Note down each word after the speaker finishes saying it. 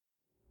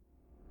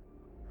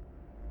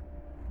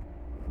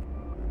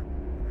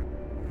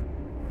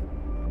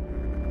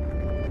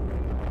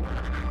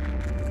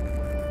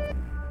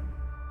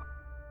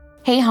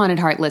Hey, Haunted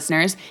Heart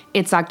listeners,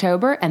 it's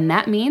October, and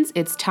that means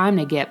it's time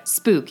to get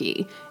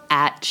spooky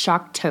at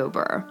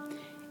Shocktober.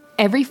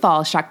 Every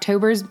fall,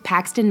 Shocktober's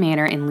Paxton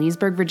Manor in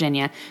Leesburg,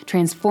 Virginia,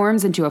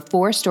 transforms into a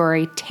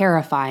 4-story,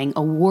 terrifying,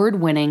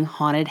 award-winning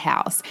haunted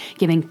house,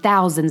 giving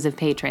thousands of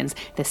patrons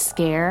the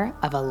scare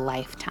of a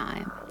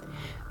lifetime.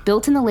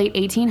 Built in the late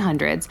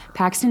 1800s,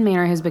 Paxton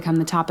Manor has become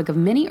the topic of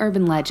many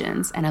urban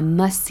legends and a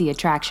must-see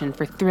attraction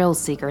for thrill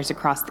seekers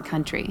across the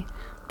country.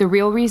 The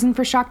real reason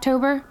for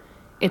Shocktober?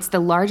 It's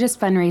the largest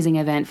fundraising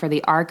event for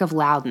the Ark of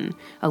Loudon,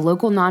 a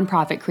local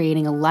nonprofit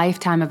creating a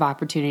lifetime of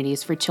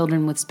opportunities for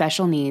children with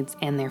special needs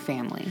and their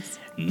families.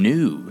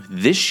 New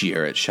this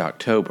year at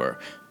Shocktober,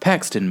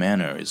 Paxton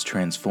Manor is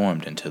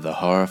transformed into the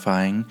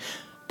horrifying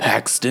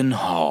Paxton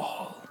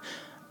Hall,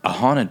 a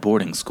haunted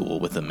boarding school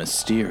with a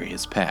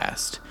mysterious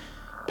past.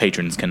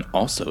 Patrons can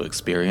also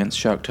experience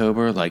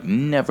Shocktober like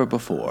never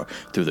before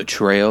through the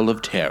Trail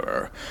of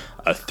Terror,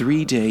 a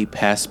 3-day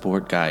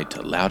passport guide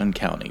to Loudoun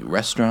County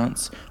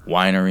restaurants,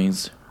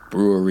 wineries,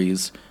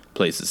 breweries,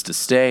 places to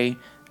stay,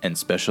 and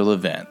special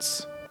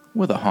events,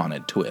 with a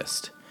haunted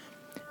twist.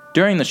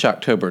 During the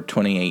Shocktober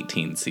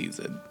 2018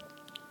 season.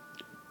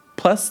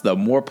 Plus, the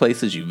more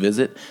places you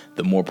visit,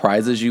 the more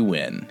prizes you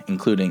win,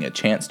 including a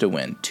chance to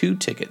win 2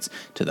 tickets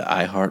to the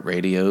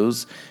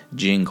iHeartRadio's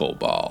Jingle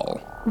Ball.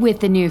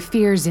 With the new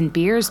Fears and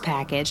Beers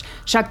package,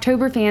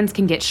 Shocktober fans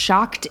can get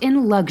shocked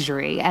in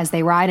luxury as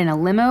they ride in a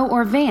limo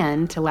or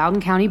van to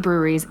Loudoun County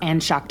breweries and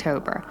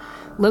Shocktober.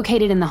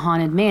 Located in the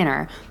Haunted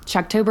Manor,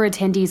 Shocktober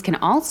attendees can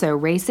also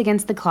race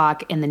against the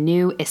clock in the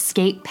new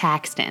Escape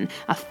Paxton,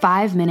 a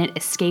 5-minute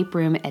escape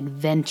room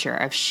adventure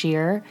of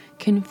sheer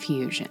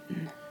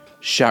confusion.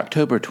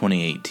 Shocktober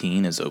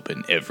 2018 is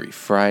open every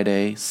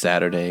Friday,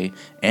 Saturday,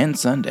 and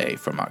Sunday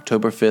from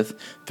October 5th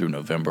through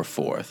November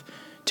 4th.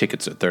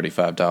 Tickets are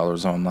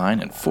 $35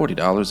 online and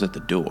 $40 at the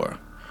door.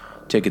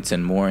 Tickets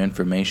and more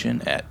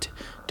information at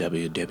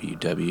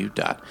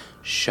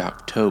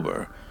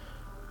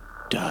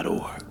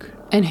www.shocktober.org.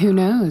 And who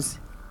knows,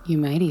 you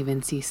might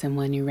even see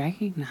someone you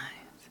recognize.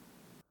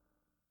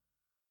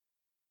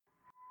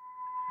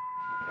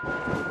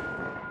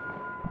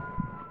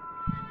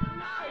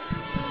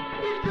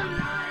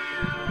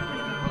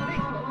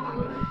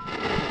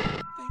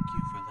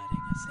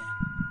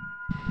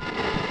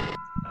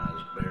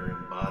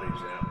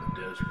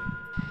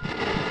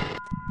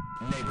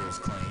 Neighbors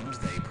claimed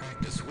they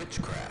practice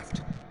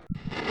witchcraft.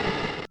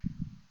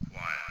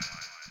 Quiet.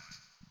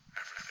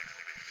 Everything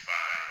will be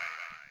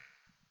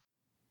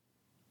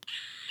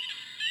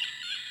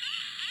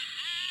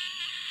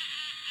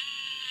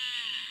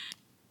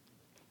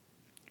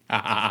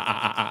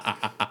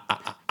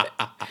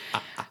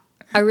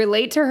I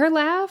relate to her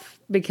laugh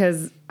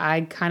because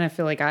I kind of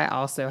feel like I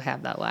also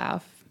have that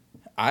laugh.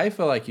 I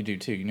feel like you do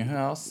too. You know who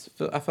else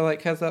I feel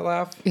like has that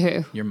laugh?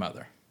 Who? Your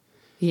mother.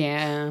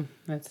 Yeah,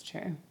 that's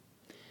true.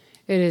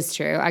 It is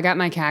true. I got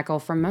my cackle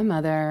from my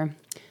mother,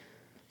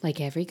 like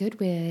every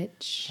good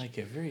witch. Like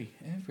every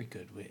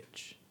good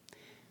witch.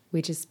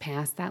 We just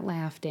passed that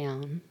laugh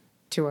down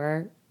to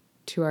our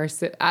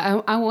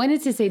I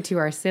wanted to say to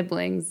our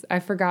siblings. I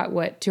forgot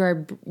what. To our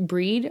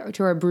breed,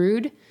 to our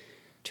brood,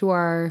 to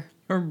our...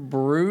 Her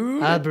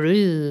brood? A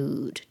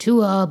brood.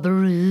 To a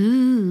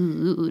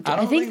brood.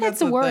 I think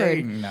that's a word.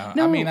 Thing. No,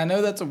 I mean, I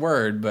know that's a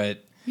word,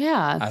 but...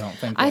 Yeah. I don't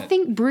think I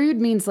think brood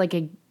means like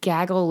a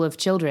gaggle of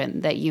children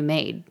that you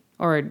made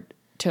or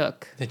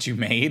took. That you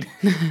made?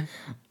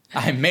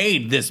 I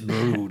made this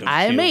brood of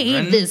I children.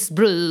 made this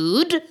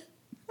brood.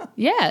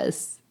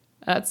 Yes.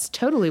 That's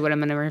totally what I'm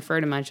going to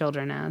refer to my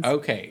children as.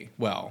 Okay,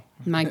 well.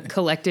 My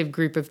collective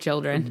group of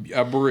children.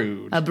 A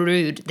brood. A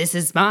brood. This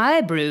is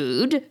my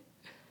brood.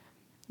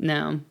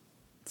 No.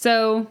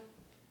 So,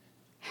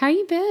 how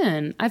you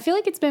been? I feel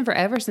like it's been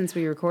forever since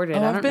we recorded.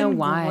 I don't know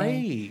why.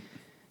 Great.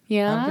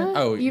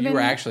 Yeah. You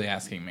were actually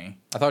asking me.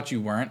 I thought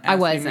you weren't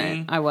asking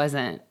me. I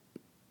wasn't.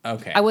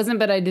 Okay. I wasn't,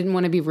 but I didn't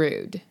want to be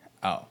rude.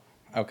 Oh,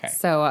 okay.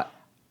 So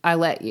I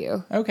let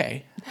you.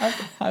 Okay.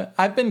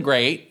 I've been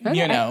great, Okay.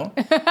 you know.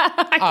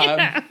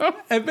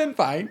 I've been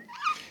fine.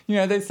 You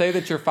know, they say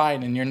that you're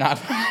fine and you're not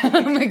fine.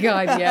 Oh my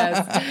God,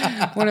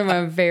 yes. One of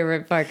my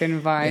favorite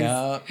fucking vines.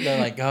 Yeah, they're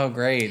like, oh,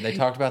 great. They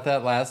talked about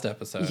that last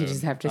episode. You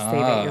just have to say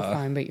that you're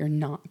fine, but you're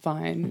not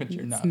fine. But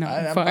you're not. It's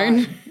not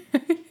I'm fine.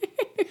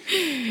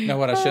 No,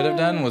 what I should have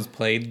done was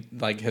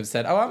have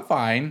said, oh, I'm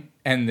fine,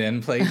 and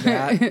then played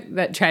that.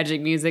 That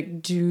tragic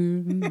music.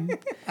 Doon,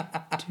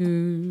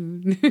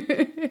 doon.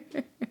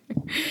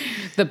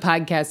 The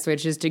podcast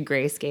switches to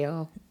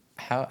grayscale.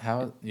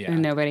 How, yeah.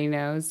 And nobody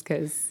knows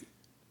because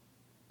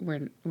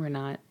we're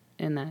not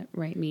in that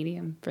right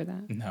medium for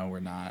that. No, we're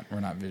not. We're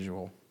not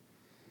visual.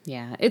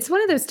 Yeah, it's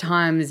one of those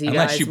times,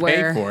 unless guys, you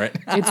where paid for it.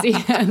 Unless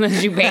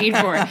you paid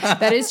for it.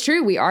 That is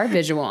true. We are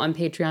visual on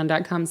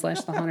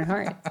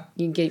patreon.com/thehauntedheart.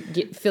 You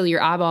get fill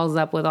your eyeballs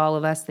up with all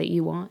of us that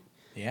you want.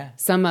 Yeah.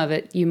 Some of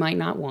it you might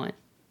not want,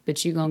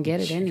 but you're going to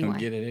get it anyway. You're going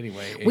to get it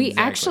anyway. We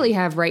actually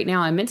have right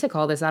now, I meant to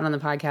call this out on the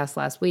podcast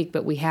last week,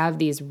 but we have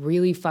these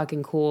really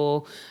fucking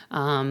cool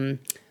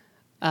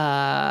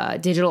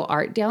digital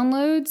art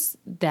downloads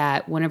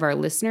that one of our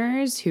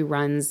listeners who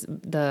runs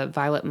the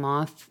Violet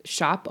Moth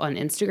shop on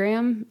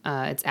Instagram,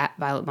 it's at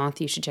Violet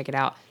Moth, you should check it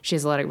out. She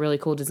has a lot of really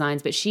cool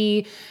designs, but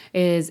she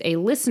is a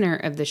listener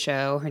of the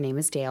show. Her name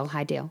is Dale.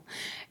 Hi, Dale.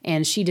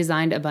 And she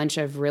designed a bunch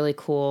of really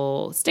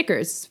cool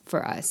stickers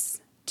for us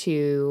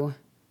to...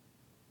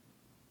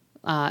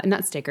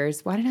 not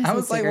stickers. Why did I say I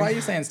was sticker? like, why are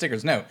you saying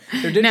stickers? No,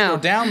 they're digital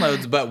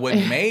downloads, but would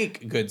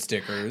make good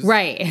stickers.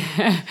 Right.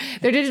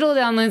 They're digital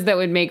downloads that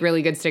would make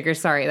really good stickers.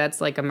 Sorry,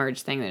 that's like a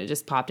merge thing that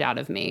just popped out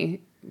of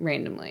me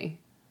randomly.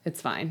 It's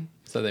fine.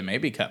 So they may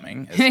be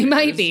coming. They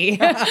might be.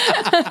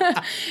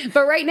 But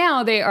right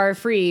now they are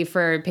free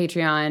for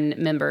Patreon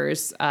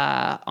members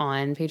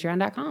on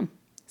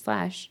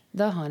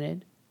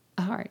patreon.com/thehaunted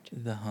heart.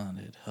 The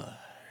Haunted Heart.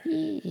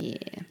 Yeah.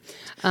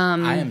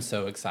 I am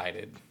so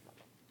excited.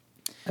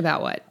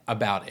 About what?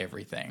 About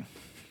everything.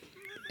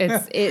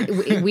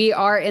 We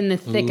are in the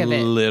thick of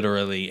it.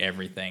 Literally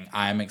everything.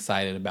 I'm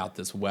excited about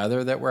this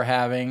weather that we're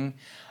having.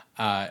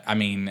 I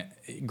mean,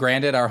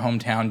 granted, our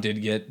hometown did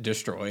get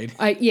destroyed.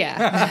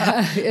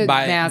 Yeah.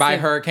 by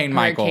Hurricane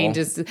Michael.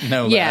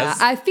 No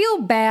less. I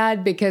feel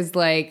bad because,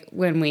 like,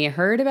 when we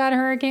heard about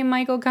Hurricane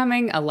Michael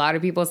coming, a lot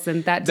of people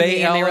sent that to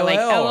me and they were like,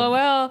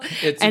 LOL.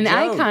 It's a and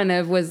I joke. kind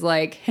of was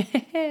like,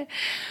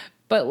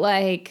 but,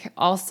 like,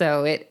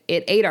 also, it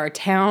ate our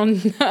town.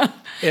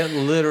 It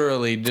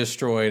literally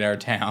destroyed our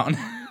town.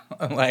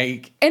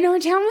 Like, and our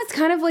town was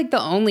kind of like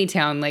the only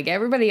town. Like,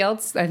 everybody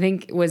else, I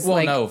think, was well,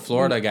 like... no,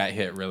 Florida got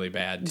hit really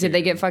bad, too. Did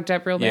they get fucked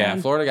up real bad? Yeah,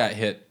 Florida got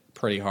hit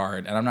pretty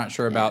hard. And I'm not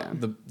sure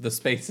about the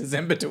spaces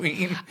in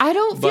between. I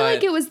don't feel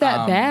like it was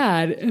that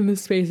bad in the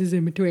spaces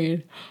in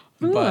between.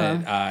 But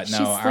no, our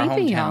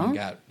sleepy, hometown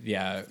got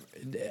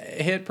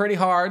hit pretty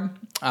hard.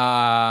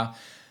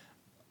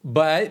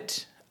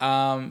 But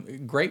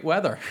great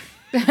weather.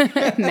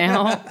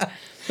 Now,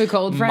 the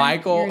cold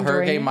front.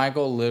 Hurricane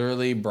Michael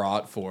literally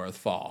brought forth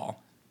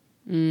fall.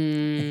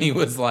 He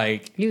was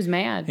like... He was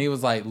mad. He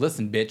was like,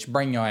 listen, bitch,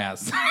 bring your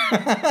ass.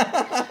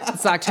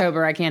 It's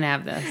October. I can't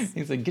have this.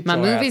 He's like, get My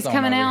your ass movie's on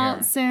coming over out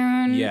here.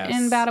 soon Yes.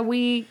 in about a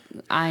week.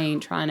 I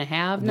ain't trying to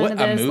have none What,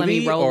 of a this. Let me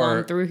movie roll or-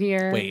 on through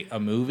here. Wait, a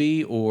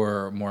movie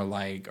or more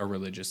like a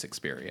religious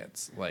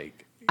experience?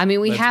 Like, I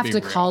mean, we let's have be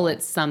to call real.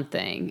 it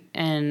something.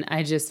 And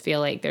I just feel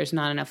like there's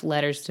not enough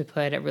letters to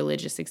put a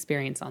religious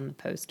experience on the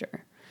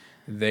poster.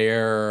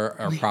 There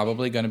are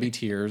probably going to be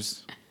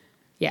tears.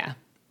 Yeah.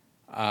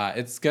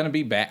 It's going to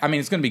be bad. I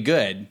mean, it's going to be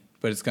good,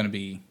 but it's going to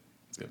be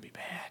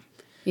bad.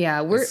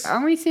 Yeah.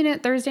 Are we seeing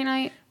it Thursday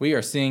night? We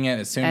are seeing it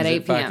as soon At as 8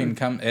 it fucking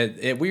p.m.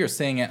 comes. We are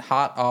seeing it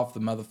hot off the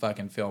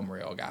motherfucking film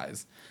reel,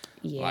 guys.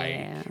 Yeah.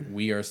 Like,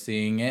 we are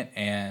seeing it,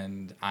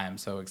 and I am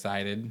so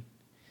excited.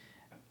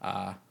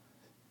 And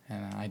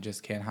I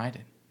just can't hide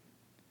it.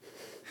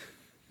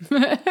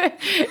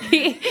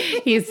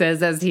 he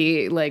says as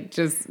he like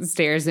just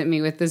stares at me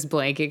with this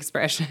blank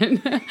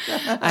expression.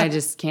 I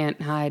just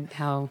can't hide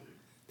how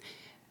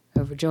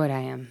overjoyed I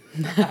am.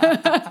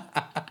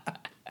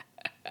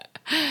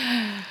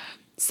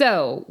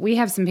 So we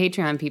have some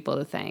Patreon people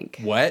to thank.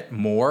 What?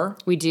 More?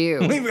 We do.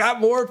 We've got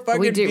more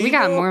fucking We do. people? We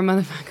got more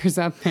motherfuckers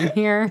up in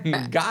here.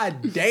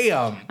 God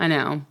damn. I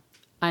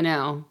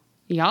know.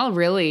 Y'all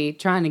really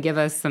trying to give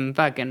us some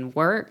fucking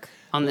work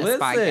on this Listen,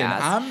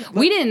 podcast.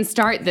 We didn't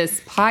start this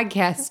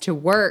podcast to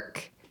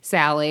work,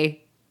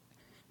 Sally.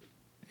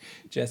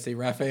 Jesse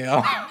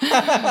Raphael.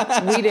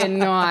 We did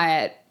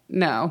not.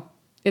 No.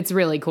 It's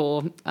really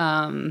cool.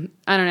 I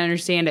don't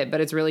understand it,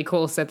 but it's really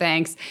cool, so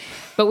thanks.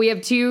 But we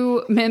have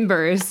two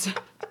members.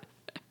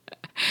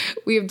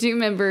 We have two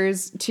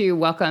members to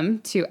welcome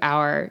to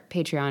our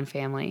Patreon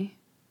family.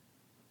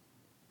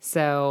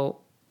 So,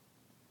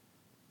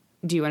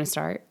 do you want to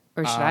start?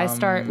 Or should I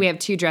start? We have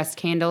two dressed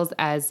candles,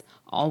 as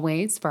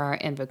always, for our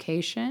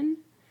invocation.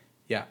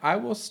 Yeah, I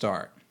will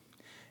start.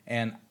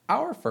 And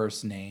our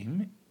first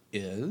name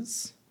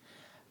is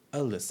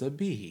Alyssa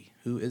B.,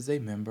 who is a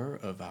member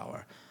of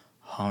our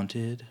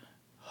Haunted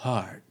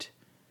Heart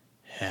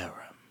Harem.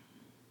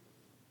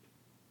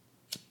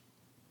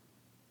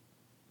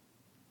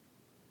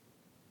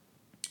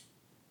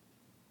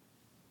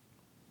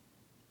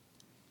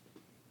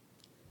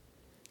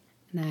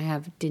 And I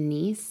have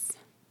Denise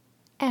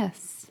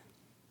S.,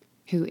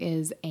 who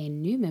is a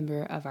new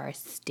member of our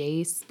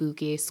Stay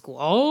Spooky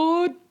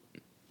Squad.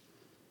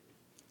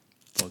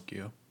 Fuck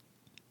you.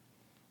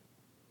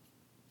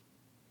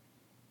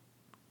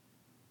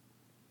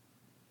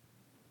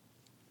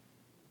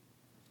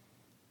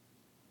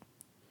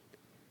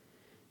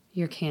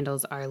 Your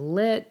candles are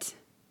lit.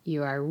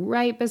 You are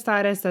right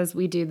beside us as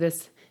we do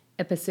this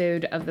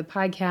episode of the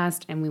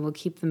podcast, and we will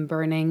keep them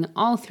burning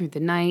all through the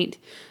night,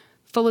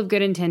 full of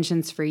good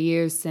intentions for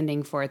you,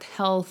 sending forth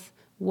health,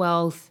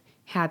 wealth,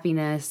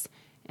 happiness,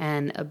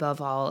 and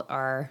above all,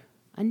 our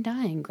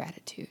undying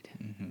gratitude.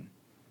 Mm-hmm.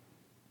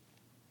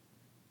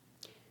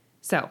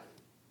 So,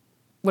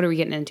 what are we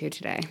getting into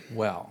today?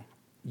 Well,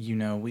 you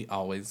know we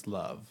always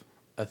love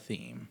a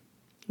theme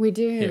We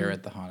do. here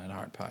at the Haunted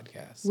Heart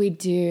Podcast. We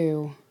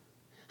do.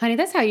 Honey,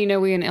 that's how you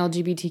know we're an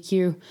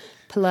LGBTQ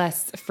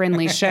plus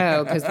friendly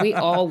show, because we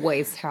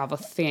always have a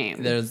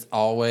theme. There's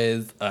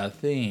always a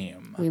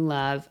theme. We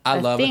love I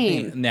a love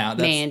theme. a theme. Now,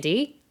 that's,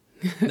 Mandy.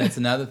 that's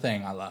another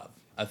thing I love.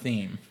 A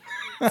theme.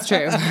 It's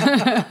true.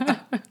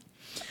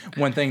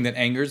 One thing that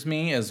angers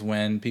me is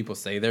when people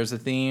say there's a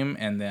theme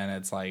and then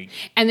it's like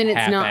And then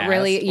it's not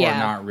really, half-assed yeah. or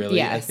not really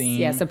a theme.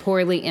 Yes, a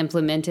poorly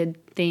implemented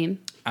theme.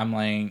 I'm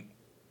like,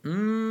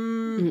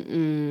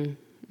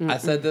 I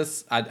said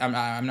this.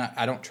 I'm not.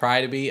 I don't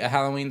try to be a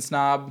Halloween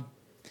snob,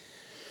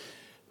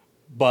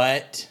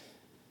 but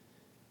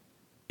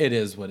it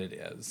is what it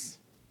is.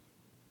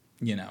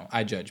 You know,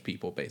 I judge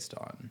people based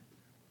on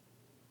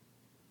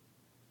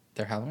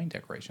their Halloween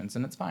decorations,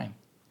 and it's fine.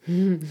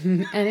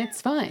 And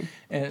it's fine.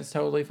 And it's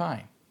totally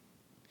fine.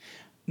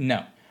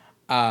 No,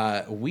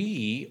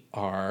 we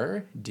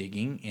are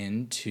digging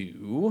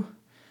into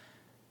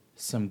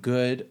some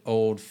good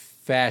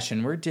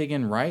old-fashioned. We're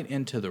digging right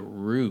into the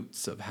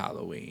roots of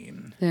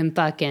Halloween. Them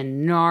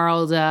fucking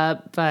gnarled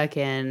up,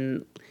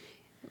 fucking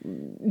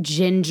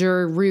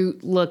ginger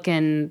root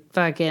looking,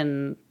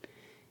 fucking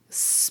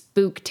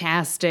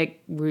spooktastic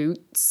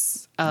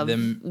roots of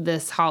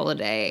this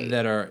holiday.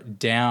 That are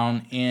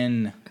down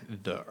in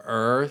the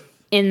earth.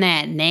 In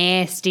that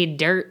nasty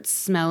dirt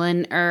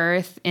smelling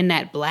earth. In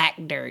that black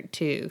dirt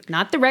too.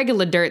 Not the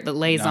regular dirt that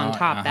lays on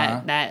top.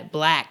 That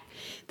black,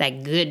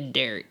 that good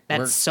dirt.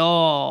 That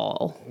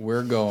soul.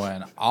 We're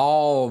going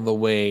all the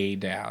way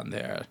down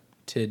there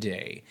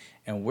today.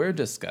 And we're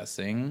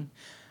discussing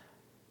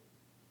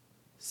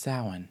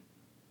Samhain.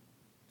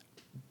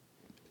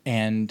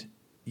 And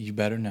you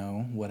better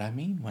know what I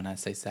mean when I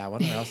say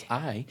Samhain, or else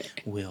I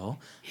will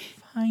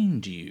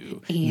find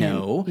you. And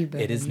no, you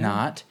better it is know.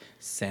 not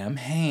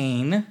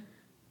Samhain.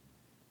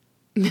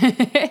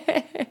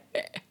 It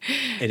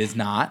is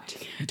not.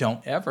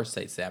 Don't ever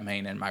say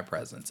Samhain in my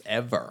presence.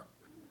 Ever.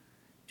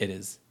 It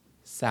is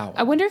Samhain.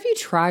 I wonder if you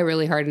try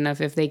really hard enough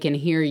if they can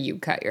hear you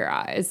cut your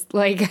eyes.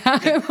 Like,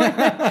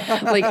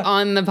 like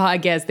on the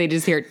podcast, they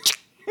just hear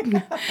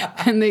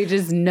and they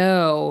just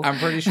know. I'm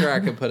pretty sure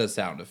I could put a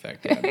sound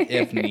effect in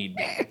if need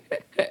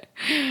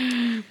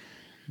be.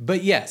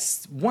 But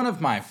yes, one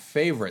of my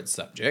favorite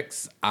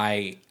subjects.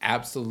 I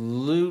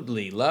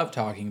absolutely love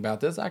talking about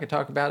this. I could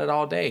talk about it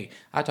all day.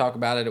 I talk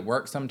about it at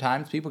work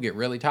sometimes. People get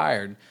really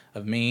tired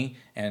of me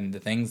and the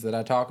things that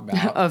I talk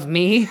about. Of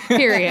me,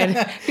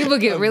 period. People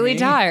get really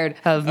tired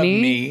of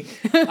me.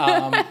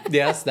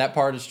 Yes, that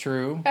part is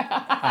true.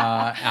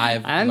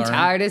 I'm learned,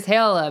 tired as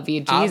hell of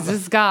you,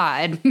 Jesus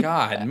God.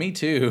 God, me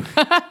too.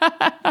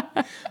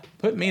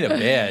 Put me to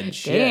bed,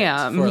 shit,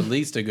 Damn. for at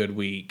least a good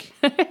week.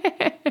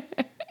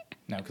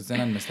 No, because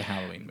then I'd miss the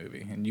Halloween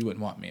movie, and you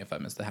wouldn't want me if I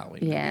missed the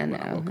Halloween movie when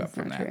I woke up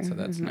from that. True. So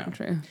that's no. not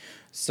true.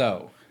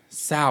 So,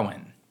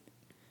 Samhain,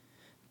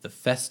 the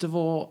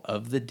Festival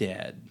of the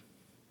Dead,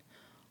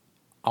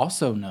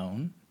 also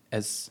known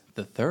as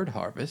the Third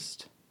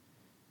Harvest,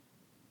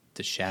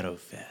 the Shadow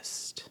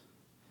Fest,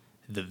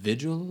 the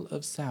Vigil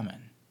of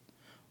Samhain,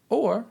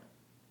 or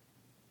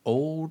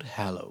Old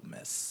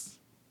Hallowmas.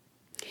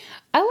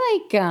 I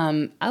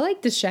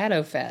like the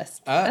Shadow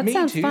Fest. That Me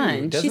sounds too.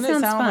 fun. Doesn't She it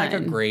sounds sound fun. like a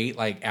great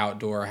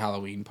outdoor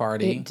Halloween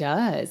party? It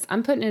does.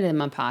 I'm putting it in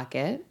my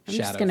pocket. I'm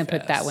just Shadow going to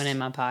put that Fest. one in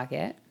my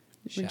pocket.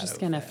 We're just Shadow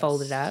going to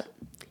fold it Fest. up,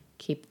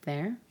 keep it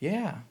there.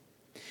 Yeah.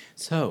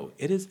 So,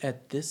 it is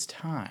at this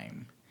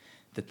time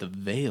that the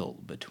veil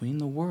between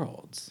the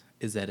worlds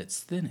is at its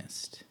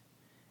thinnest,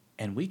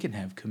 and we can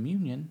have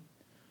communion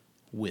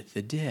with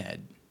the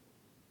dead.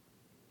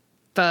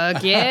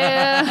 Fuck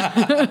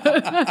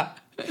yeah.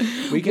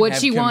 We can What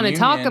have you wanna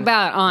talk communion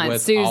about, Aunt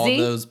with Susie? all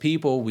those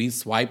people we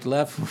swiped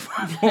left for.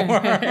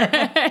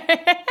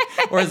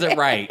 Or is it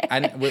right?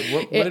 What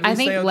did we I say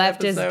think on the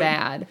left is episode?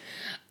 bad.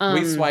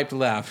 We swiped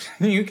left.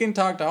 You can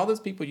talk to all those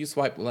people you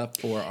swiped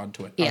left for on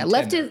Twitter. Yeah,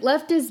 left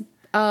is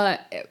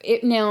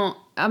now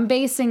I'm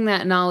basing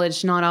that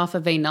knowledge not off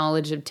of a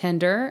knowledge of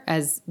Tinder,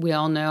 as we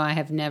all know I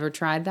have never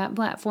tried that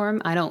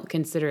platform. I don't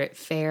consider it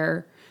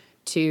fair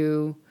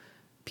to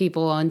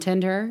people on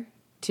Tinder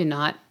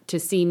to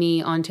see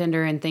me on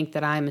Tinder and think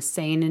that I'm a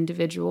sane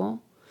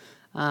individual.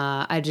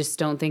 I just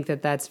don't think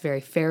that that's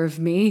very fair of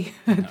me.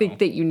 I think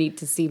that you need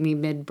to see me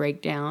mid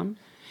breakdown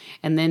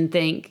and then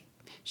think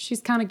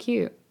she's kind of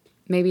cute.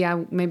 Maybe I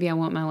want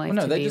my life to be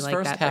like that. No, they just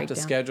first have to breakdown.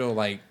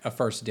 schedule a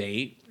first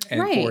date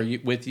and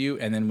Right. with you,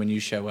 and then when you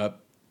show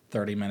up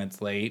 30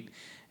 minutes late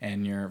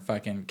and your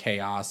fucking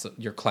chaos,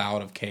 your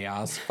cloud of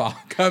chaos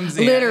comes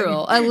in.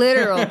 A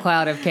literal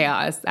cloud of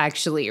chaos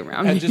actually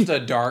around me. And just a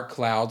dark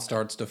cloud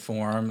starts to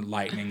form,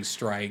 lightning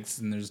strikes,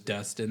 and there's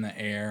dust in the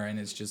air, and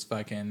it's just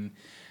fucking...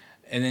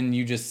 And then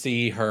you just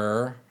see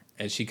her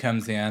as she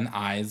comes in,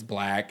 eyes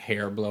black,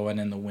 hair blowing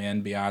in the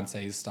wind,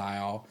 Beyonce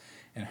style,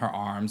 and her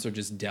arms are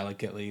just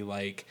delicately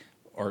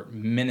or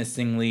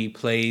menacingly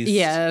placed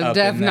up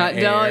in the not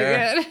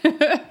air.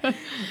 delicate.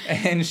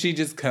 And she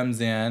just comes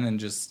in and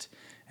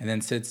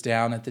then sits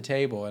down at the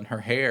table, and her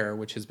hair,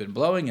 which has been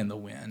blowing in the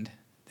wind,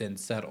 then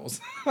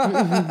settles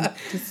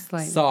Just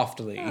like,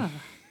 softly.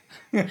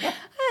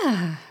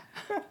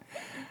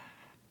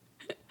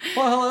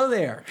 Well, hello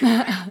there.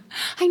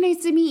 Hi,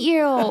 nice to meet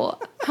you.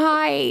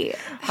 Hi.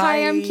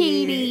 Hi, I'm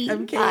Katie.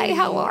 I'm Katie. Hi,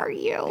 how are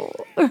you?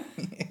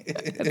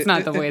 It's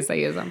not the voice I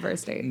use on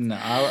first dates. No,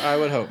 I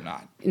would hope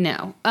not.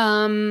 No.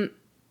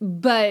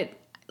 But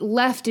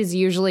left is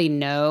usually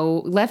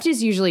no. Left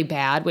is usually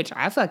bad, which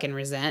I fucking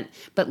resent.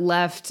 But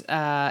left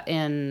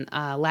in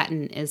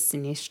Latin is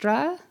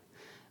sinistra,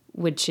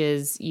 which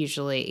is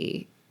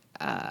usually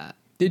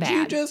Did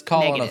you bad, just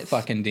call it a negative.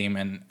 fucking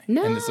demon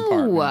No, in this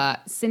apartment?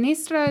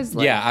 sinistra is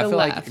like Yeah, I the feel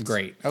left. like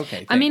great.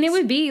 Okay, I mean, it thanks.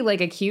 would be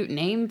like a cute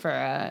name for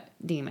a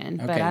demon,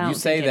 but I Okay, don't you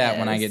say think it that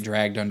when I is. get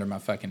dragged under my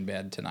fucking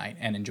bed tonight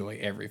and enjoy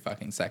every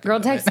fucking second. Girl,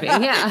 of text it. me.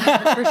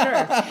 Yeah, for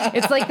sure.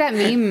 It's like that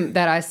meme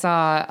that I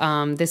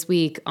saw this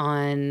week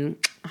on,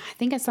 I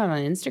think I saw it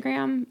on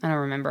Instagram. I don't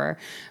remember.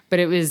 But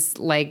it was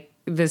like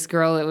this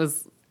girl, it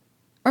was,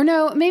 or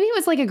no, maybe it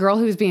was like a girl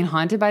who was being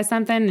haunted by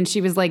something. And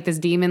she was like, this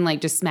demon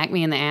like just smacked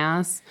me in the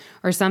ass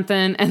or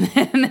something. And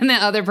then the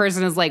other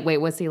person is like, wait,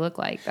 what's he look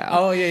like though?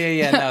 Oh,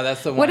 yeah. No,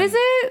 that's the one. What is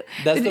it?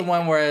 That's the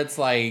one where it's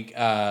like,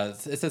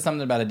 it says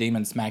something about a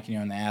demon smacking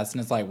you in the ass.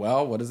 And it's like,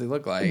 well, what does he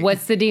look like?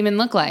 What's the demon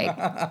look like?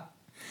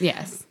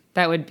 Yes,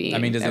 that would be. I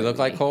mean, does that he would look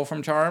like be. Cole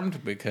from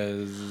Charmed?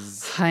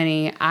 Because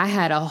Honey, I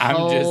had a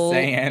I'm just whole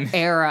saying.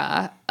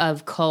 era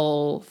of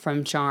Cole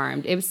from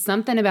Charmed. It was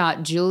something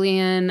about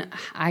Julian.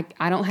 I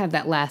don't have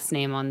that last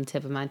name on the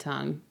tip of my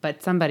tongue,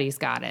 but somebody's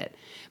got it.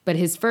 But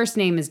his first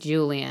name is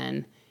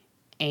Julian,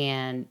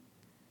 and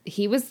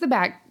he was the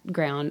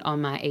background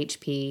on my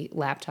HP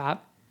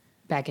laptop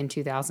back in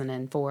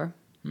 2004.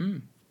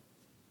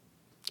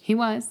 He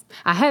was.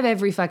 I have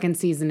every fucking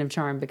season of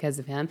Charmed because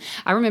of him.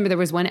 I remember there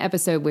was one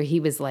episode where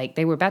he was like,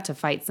 they were about to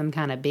fight some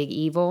kind of big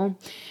evil,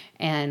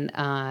 and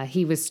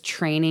he was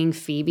training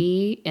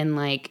Phoebe in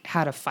like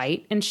how to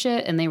fight and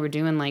shit, and they were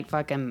doing like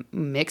fucking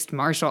mixed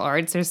martial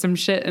arts or some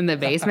shit in the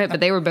basement, but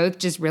they were both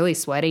just really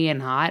sweaty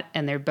and hot,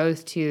 and they're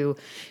both two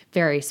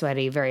very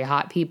sweaty, very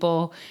hot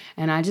people,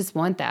 and I just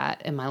want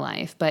that in my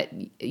life. But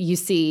you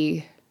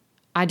see,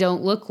 I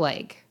don't look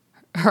like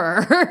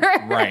her.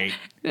 right.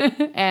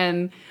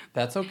 And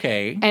That's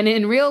okay. And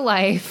in real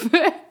life,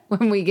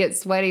 when we get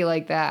sweaty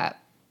like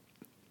that,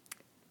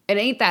 it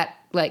ain't that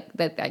like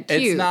that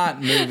cute. It's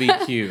not movie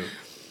cute.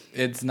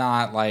 It's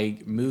not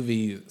like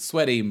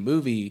sweaty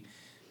movie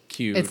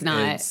cute. It's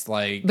not. It's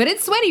like, But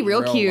it's sweaty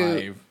real cute.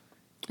 life.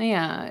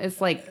 Yeah, it's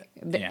like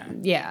Yeah.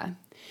 yeah.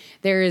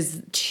 There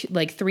is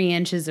like 3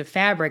 inches of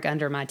fabric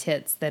under my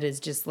tits that is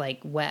just like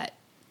wet.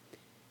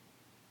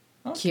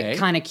 Okay.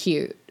 Kind of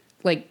cute.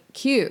 Like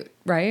cute,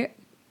 right?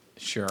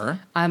 Sure.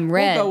 I'm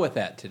red. We'll go with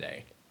that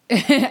today.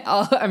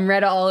 I'm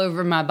red all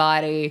over my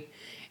body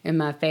and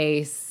my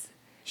face.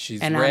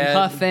 She's And I'm red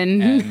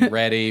huffing. and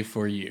ready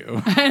for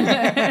you.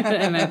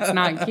 And it's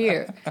not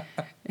cute.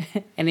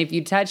 And if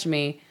you touch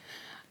me,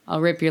 I'll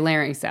rip your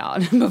larynx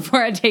out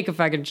before I take a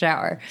fucking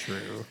shower.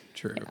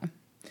 True.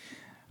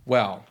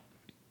 Well,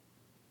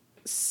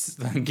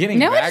 getting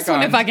Now back I just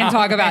want to on fucking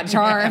talk about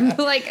Charm.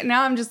 Like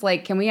now I'm just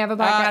like, can we have a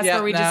podcast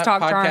where we just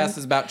talk Charm? Podcast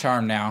is about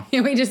Charm now.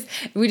 we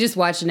just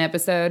watch an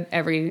episode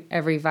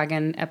every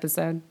fucking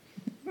episode.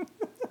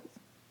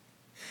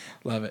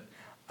 Love it.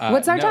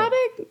 What's our no.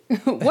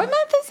 topic? What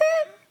month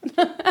is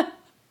it?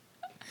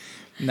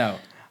 No.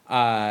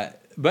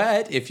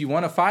 But if you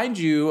want to find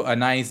you a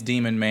nice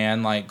demon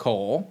man like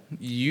Cole,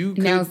 you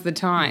could, Now's the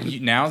time.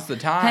 Now's the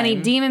time. Honey,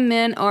 demon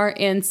men are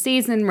in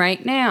season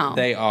right now.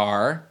 They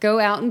are. Go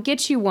out and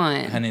get you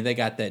one. Honey, they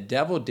got that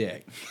devil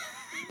dick.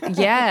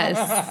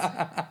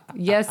 Yes.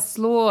 Yes,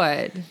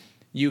 Lord.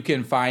 You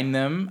can find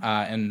them in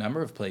a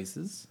number of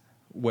places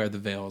where the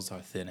veils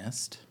are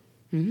thinnest.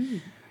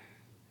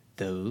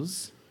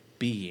 Those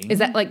being... Is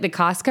that like the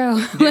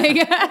Costco?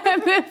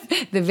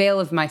 Like the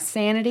veil of my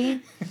sanity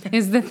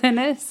is the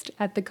thinnest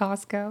at the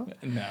Costco?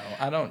 No,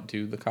 I don't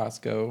do the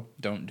Costco.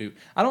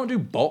 I don't do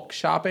bulk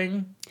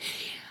shopping.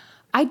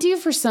 I do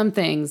for some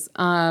things.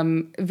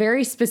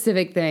 Very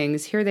specific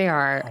things. Here they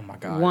are. Oh my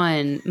God.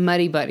 1,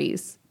 Muddy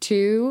Buddies.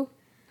 2,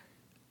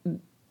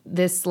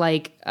 this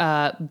like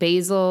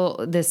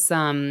basil, this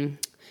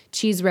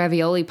cheese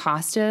ravioli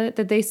pasta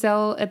that they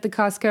sell at the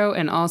Costco,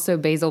 and also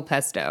basil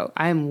pesto.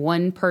 I'm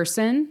one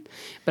person,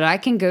 but I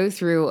can go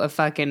through a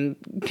fucking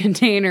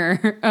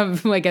container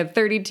of like a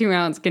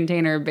 32-ounce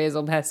container of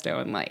basil pesto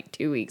in like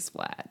 2 weeks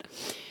flat.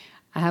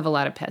 I have a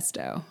lot of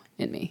pesto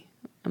in me.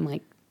 I'm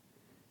like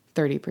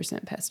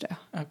 30% pesto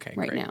Okay,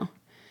 right great. now.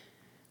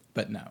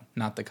 But no,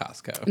 not the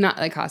Costco. Not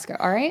like Costco.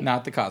 All right.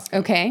 Not the Costco.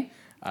 Okay.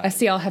 I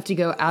see. I'll have to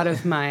go out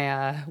of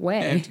my You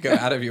way. have to go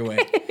out of your way.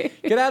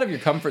 Get out of your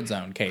comfort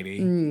zone, Katie.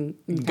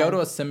 Go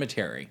to a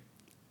cemetery.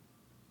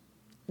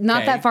 Not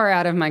Okay. that far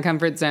out of my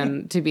comfort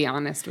zone, to be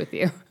honest with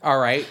you. All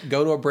right,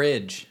 go to a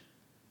bridge.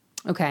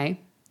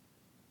 Okay.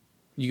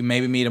 You can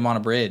maybe meet him on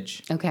a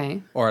bridge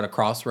Okay. or at a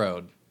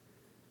crossroad.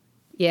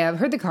 Yeah, I've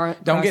heard the car.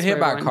 Don't get hit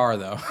by a crossroad car,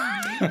 though.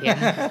 one.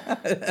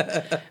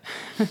 Yeah.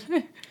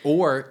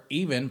 Or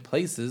even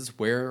places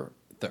where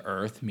the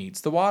earth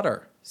meets the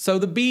water. So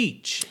the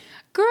beach.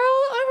 Girl,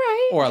 all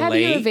right. Or a Have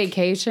you a lake.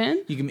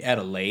 vacation? You can be at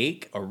a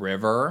lake, a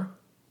river,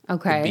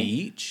 Okay. the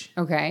beach.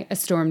 Okay. A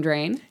storm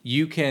drain.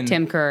 You can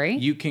Tim Curry.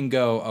 You can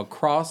go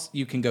across.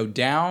 You can go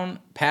down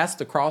past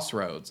the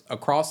crossroads,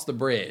 across the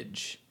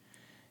bridge,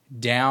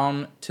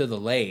 down to the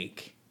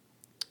lake,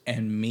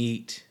 and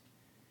meet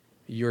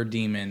your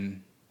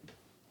demon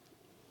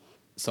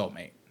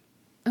soulmate.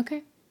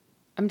 Okay.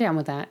 I'm down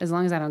with that. As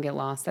long as I don't get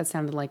lost. That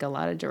sounded like a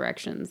lot of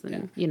directions.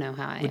 And you know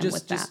how I am with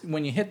that. Just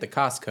when you hit the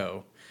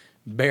Costco,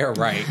 bear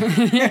right.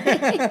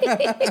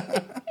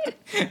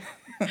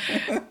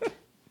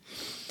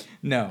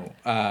 No,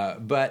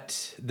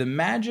 but the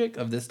magic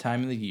of this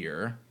time of the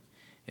year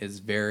is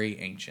very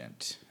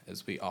ancient,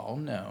 as we all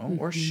know,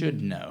 or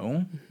should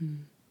know.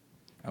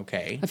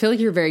 Okay. I feel like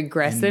you're very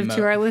aggressive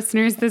to our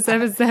listeners this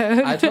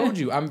episode. I told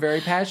you, I'm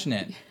very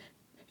passionate.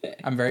 Or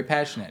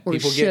People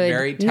get should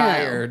very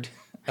tired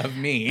of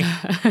me.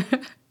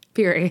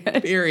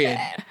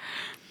 Period.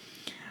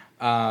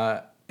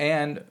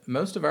 And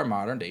most of our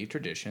modern day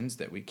traditions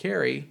that we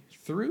carry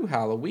through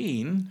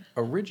Halloween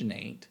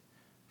originate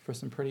from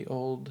some pretty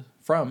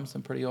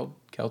old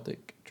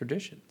Celtic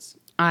traditions.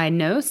 I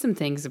know some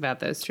things about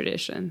those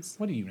traditions.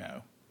 What do you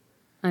know?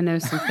 I know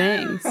some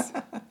things.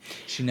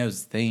 She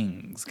knows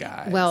things,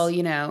 guys. Well,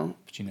 you know,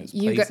 She knows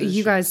you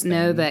places, guys she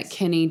know knows that things.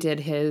 Kenny did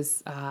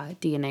his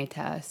DNA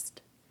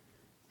test.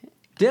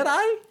 Did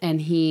I?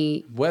 And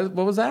What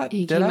was that?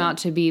 he Did came I? out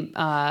to be Did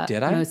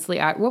I? mostly.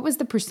 What was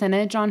the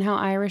percentage on how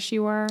Irish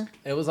you were?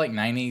 It was like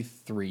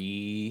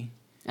 93.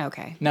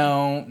 Okay.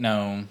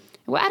 No.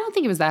 Well, I don't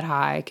think it was that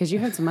high because you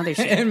had some other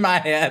shit. In my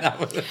head, I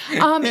was...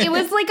 It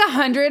was like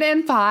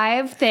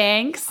 105.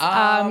 Thanks.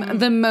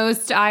 The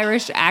most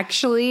Irish,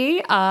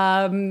 actually.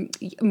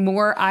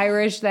 More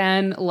Irish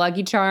than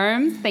Lucky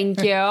Charms.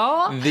 Thank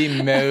you.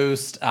 the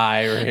most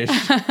Irish.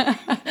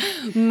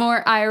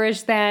 More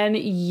Irish than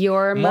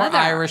your More mother.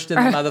 Irish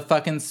than the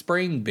motherfucking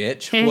spring,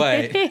 bitch.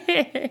 What?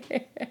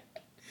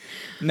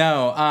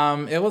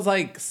 No, it was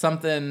like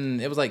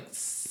something... It was like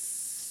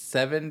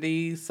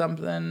 70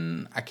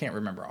 something. I can't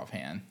remember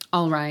offhand.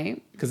 All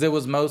right. Because it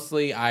was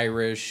mostly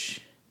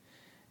Irish,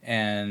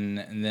 and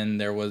then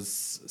there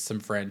was some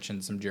French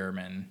and some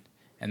German.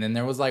 And then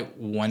there was like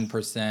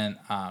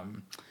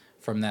 1%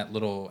 from that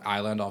little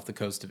island off the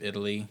coast of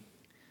Italy.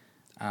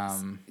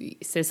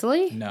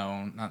 Sicily?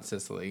 No, not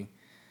Sicily.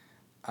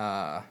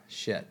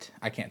 Shit.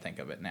 I can't think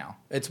of it now.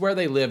 It's where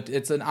they lived.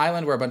 It's an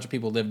island where a bunch of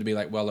people lived to be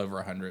like well over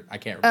 100. I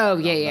can't remember. Oh,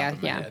 off the yeah. top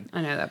of my head.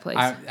 I know that place.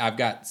 I've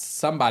got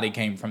somebody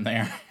came from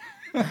there.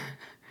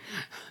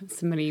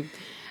 Somebody,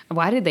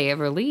 why did they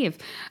ever leave?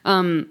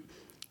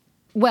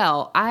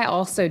 Well, I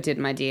also did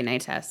my DNA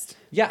test.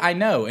 Yeah, I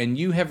know. And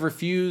you have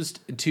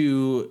refused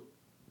to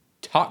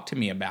talk to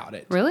me about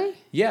it. Really?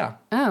 Yeah.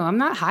 Oh, I'm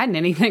not hiding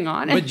anything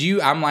on it. But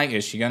I'm like,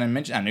 is she going to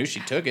mention? I knew she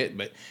took it,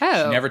 but she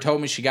never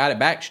told me she got it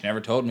back. She never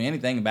told me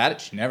anything about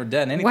it. She never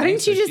done anything. Why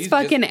didn't you just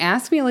fucking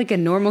ask me like a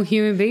normal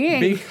human being?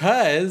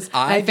 Because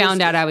I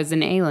found out I was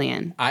an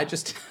alien. I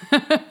just...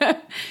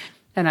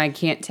 And I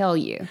can't tell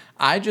you.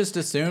 I just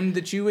assumed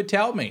that you would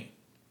tell me.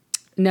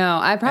 No,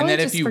 I probably And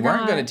that just if you forgot.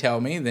 weren't going to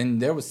tell me, then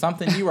there was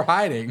something you were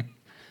hiding.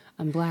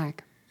 I'm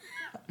black.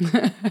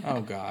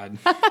 Oh, God.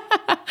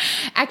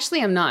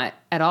 Actually, I'm not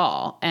at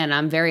all. And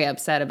I'm very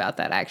upset about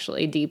that,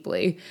 actually,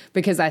 deeply.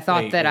 Because I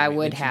thought that I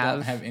would You have...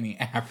 don't have any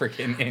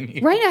African in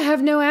you. Right, I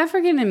have no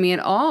African in me at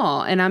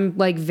all. And I'm,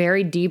 like,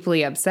 very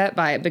deeply upset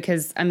by it.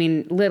 Because, I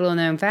mean, little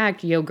known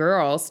fact, yo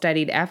girl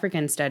studied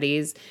African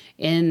studies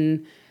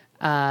in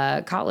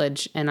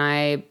college. And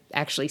I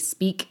actually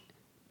speak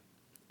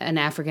an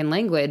African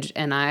language.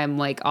 And I'm,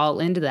 like, all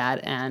into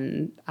that.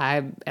 And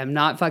I am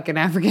not fucking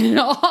African at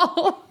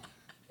all.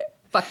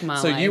 Fuck my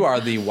life. So you are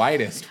the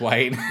whitest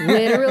white.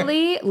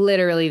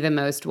 literally the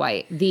most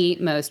white. The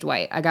most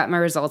white. I got my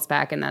results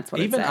back, and that's what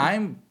it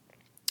said.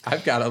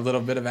 I've got a little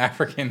bit of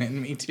African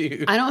in me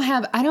too. I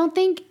don't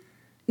think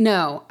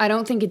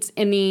it's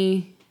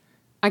any.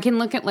 I can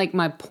look at like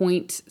my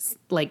points,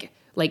 like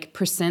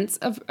percents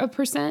of a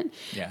percent.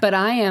 Yeah. But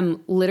I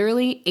am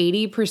literally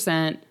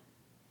 80%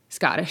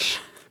 Scottish.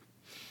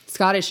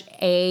 Scottish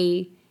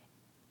AF.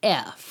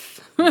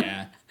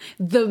 Yeah.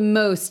 The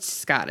most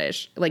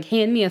Scottish. Like,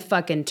 hand me a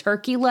fucking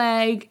turkey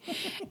leg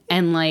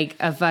and like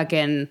a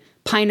fucking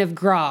pint of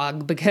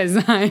grog because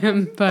I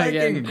am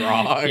fucking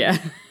grog. Yeah.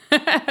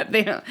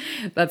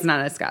 That's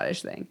not a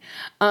Scottish thing.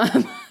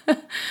 You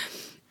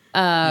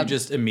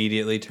just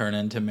immediately turn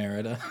into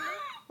Merida.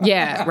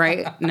 Yeah,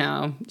 right?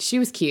 No, she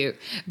was cute.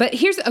 But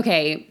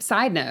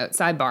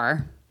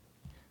sidebar.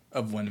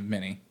 Of one of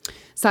many.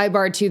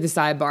 Sidebar to the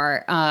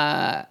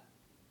sidebar.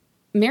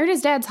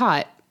 Merida's dad's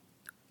hot.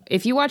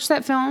 If you watch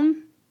that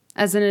film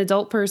as an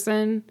adult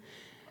person,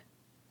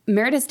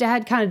 Merida's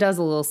dad kind of does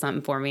a little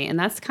something for me. And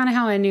that's kind of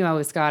how I knew I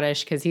was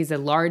Scottish, because he's a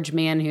large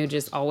man who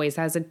just always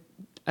has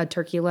a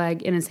turkey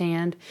leg in his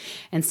hand.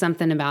 And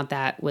something about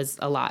that was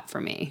a lot for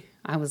me.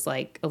 I was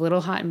like a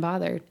little hot and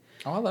bothered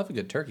Oh, I love a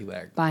good turkey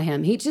leg. by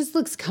him. He just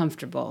looks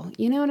comfortable.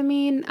 You know what I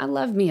mean? I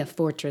love me a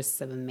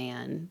fortress of a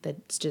man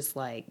that's just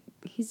like,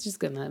 he's just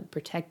going to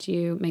protect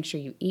you, make sure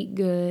you eat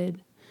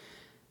good,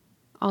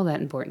 all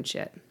that important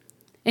shit.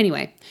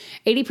 Anyway,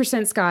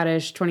 80%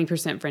 Scottish,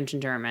 20% French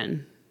and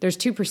German. There's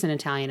 2%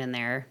 Italian in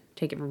there.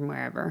 Take it from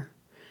wherever.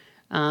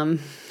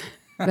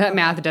 That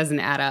math doesn't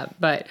add up,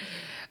 but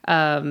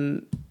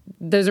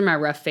those are my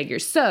rough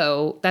figures.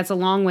 So that's a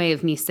long way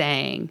of me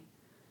saying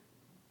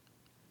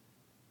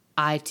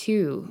I,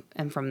 too,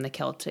 am from the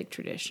Celtic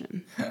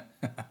tradition.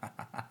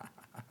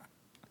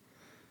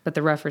 But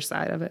the rougher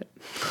side of it.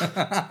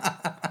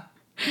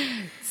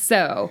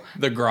 So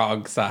The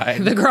grog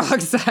side. the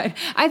grog side.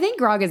 I think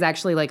grog is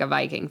actually like a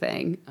Viking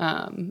thing.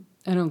 I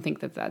don't think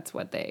that's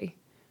what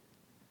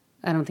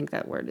I don't think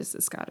that word is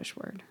a Scottish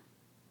word.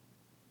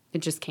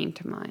 It just came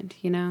to mind,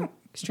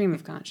 Stream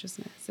of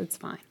consciousness. It's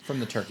fine.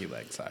 From the turkey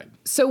leg side.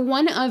 So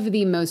one of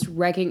the most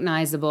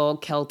recognizable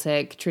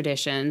Celtic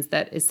traditions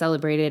that is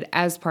celebrated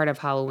as part of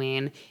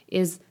Halloween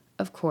is,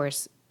 of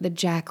course, the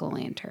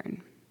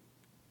jack-o'-lantern.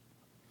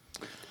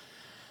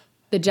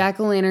 The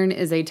jack-o'-lantern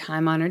is a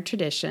time-honored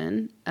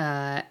tradition,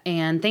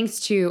 and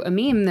thanks to a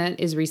meme that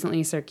is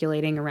recently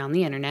circulating around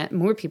the internet,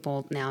 more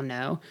people now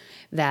know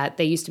that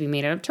they used to be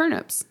made out of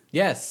turnips.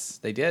 Yes,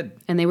 they did.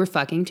 And they were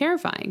fucking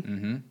terrifying.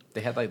 Mm-hmm.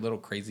 They had like little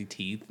crazy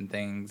teeth and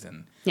things.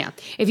 And yeah.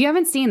 If you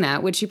haven't seen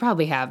that, which you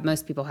probably have,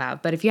 most people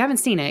have, but if you haven't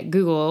seen it,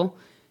 Google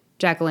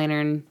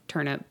jack-o'-lantern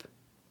turnip.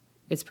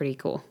 It's pretty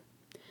cool.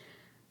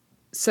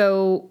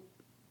 So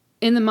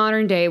in the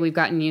modern day, we've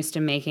gotten used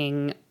to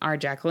making our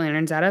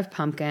jack-o'-lanterns out of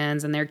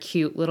pumpkins, and they're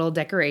cute little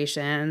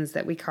decorations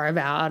that we carve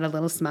out a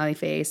little smiley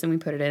face and we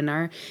put it in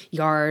our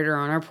yard or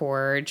on our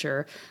porch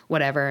or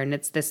whatever, and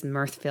it's this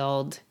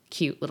mirth-filled,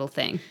 cute little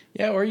thing.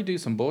 yeah, or you do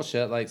some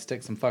bullshit like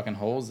stick some fucking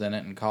holes in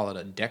it and call it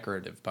a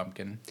decorative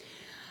pumpkin.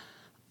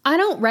 I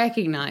don't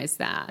recognize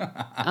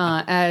that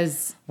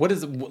as What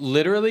is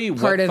literally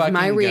part what of fucking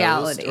my ghost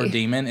reality. or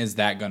demon is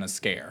that gonna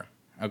scare?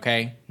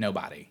 Okay,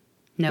 nobody.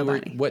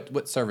 Nobody.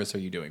 What service are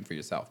you doing for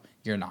yourself?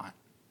 You're not.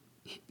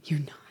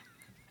 You're not.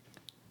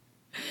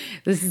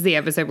 This is the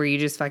episode where you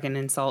just fucking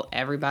insult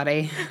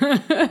everybody.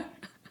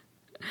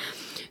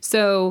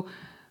 So,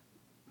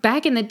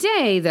 back in the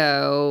day,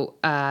 though,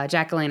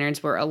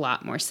 jack-o'-lanterns were a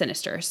lot more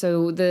sinister.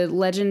 So the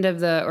legend of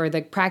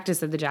the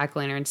practice of the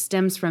jack-o'-lantern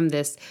stems from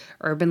this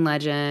urban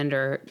legend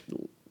or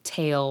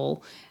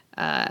tale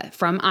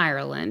from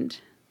Ireland.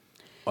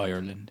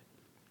 Ireland.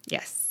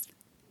 Yes.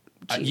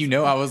 You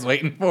know I was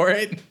waiting for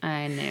it.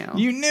 I knew.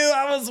 You knew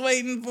I was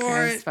waiting for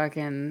I it.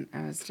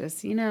 was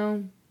just,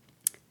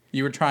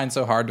 You were trying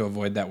so hard to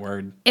avoid that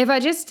word. if I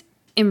just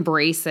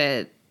embrace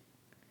it,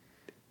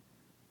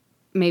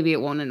 maybe it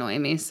won't annoy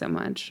me so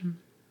much.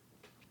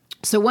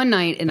 So one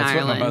night in That's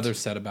Ireland. what my mother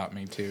said about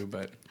me too,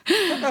 but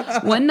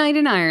One night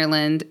in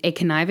Ireland, a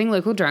conniving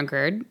local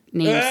drunkard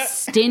named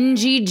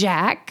Stingy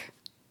Jack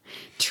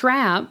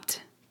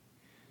trapped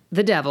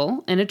the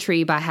devil in a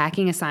tree by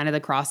hacking a sign of the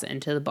cross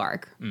into the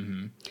bark.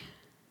 Mm-hmm.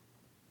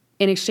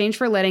 In exchange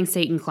for letting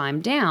Satan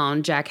climb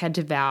down, Jack had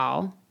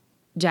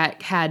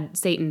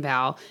Satan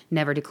vow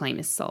never to claim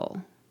his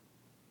soul.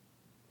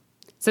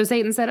 So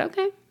Satan said,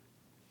 okay,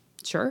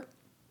 sure.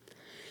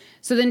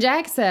 So then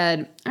Jack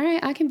said, all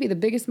right, I can be the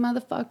biggest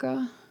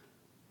motherfucker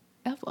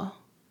ever,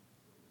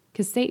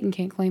 because Satan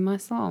can't claim my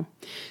soul.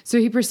 So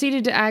he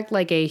proceeded to act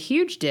like a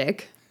huge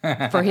dick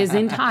for his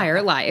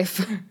entire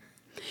life.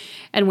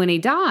 And when he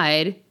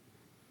died,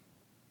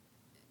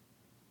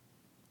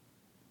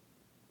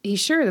 he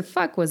sure the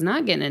fuck was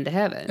not getting into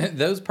heaven.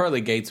 those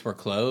pearly gates were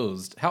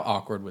closed. How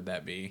awkward would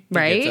that be? He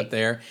Right? gets up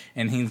there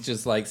and he's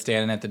just like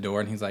standing at the door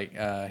and he's like,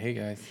 hey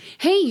guys.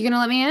 Hey, you gonna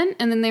let me in?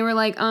 And then they were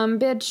like,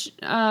 bitch,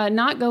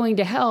 not going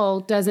to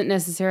hell doesn't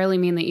necessarily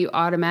mean that you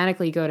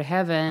automatically go to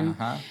heaven.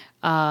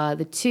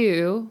 The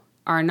two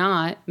are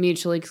not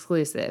mutually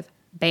exclusive.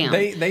 Bam.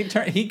 They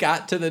he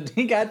got to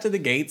the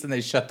gates and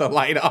they shut the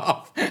light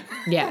off.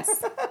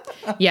 Yes.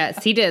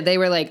 Yes, he did. They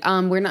were like,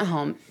 we're not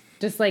home.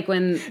 Just like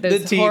when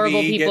those TV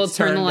horrible people gets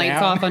turn the turned lights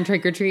down. off on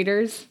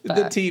trick-or-treaters. The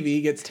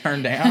TV gets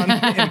turned down in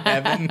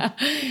heaven.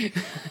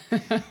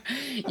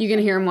 You can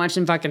hear them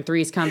watching fucking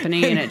Three's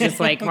Company and it just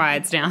like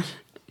quiets down.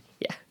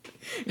 Yeah.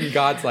 And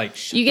God's like,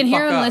 shut You can the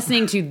hear fuck them up.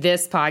 listening to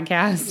this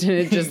podcast and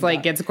it just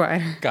like gets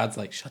quieter. God's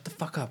like, shut the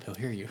fuck up. He'll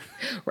hear you.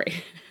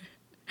 Right.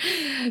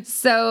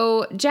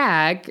 So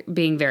Jack,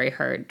 being very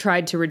hurt,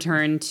 tried to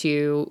return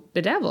to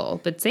the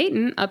devil, but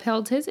Satan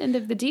upheld his end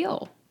of the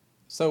deal.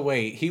 So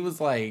wait, he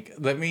was like,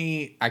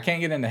 I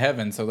can't get into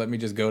heaven, so let me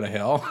just go to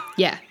hell.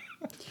 Yeah.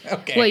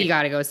 Okay. Well, you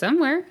got to go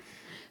somewhere.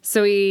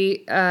 So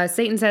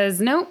Satan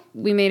says, nope,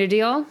 we made a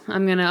deal.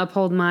 I'm going to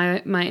uphold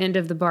my end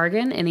of the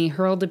bargain. And he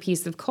hurled a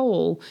piece of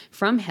coal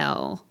from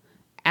hell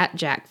at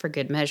Jack for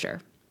good measure.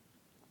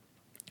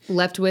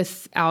 Left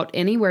without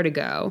anywhere to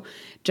go,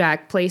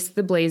 Jack placed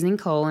the blazing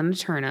coal in a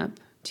turnip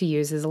to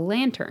use as a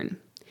lantern.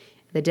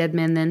 The dead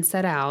man then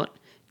set out,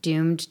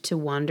 doomed to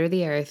wander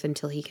the earth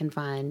until he can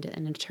find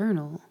an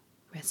eternal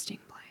resting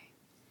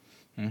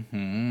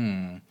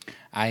place.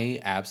 I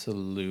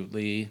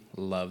absolutely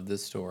love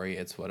this story.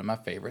 It's one of my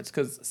favorites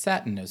because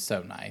Satin is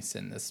so nice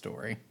in this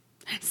story.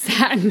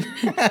 Satin.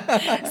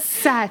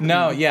 Satin.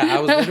 No, yeah, I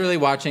was literally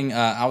watching.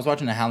 I was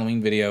watching a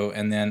Halloween video,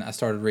 and then I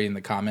started reading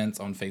the comments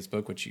on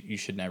Facebook, which you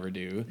should never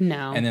do.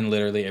 No. And then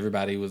literally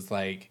everybody was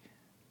like,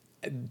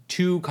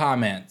 2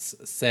 comments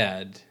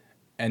said,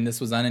 and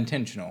this was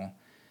unintentional,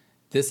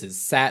 "This is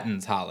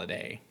Satin's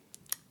holiday."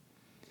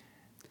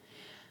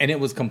 And it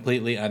was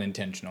completely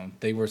unintentional.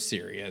 They were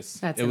serious.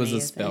 That's it was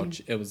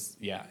amazing. It was,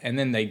 yeah. And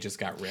then they just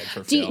got red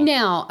for Do,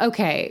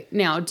 Phil.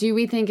 now, do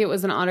we think it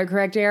was an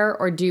autocorrect error,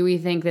 or do we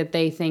think that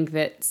they think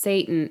that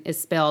Satan is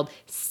spelled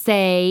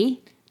Satan?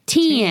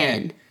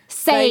 Satan.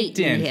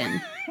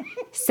 Satan.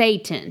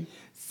 Satan.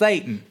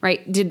 Satan.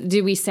 Right?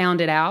 Did we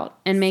sound it out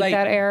and make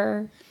that Satan.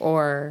 error?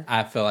 Or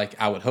I feel like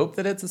I would hope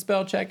that it's a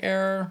spell check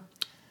error.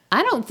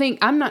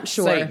 I'm not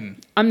sure. Satan.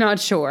 I'm not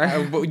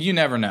sure. But you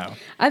never know.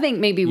 I think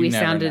maybe we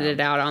never sounded know.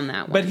 it out on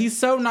that one. But he's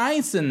so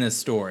nice in this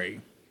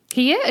story.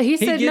 He He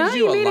said, gives no,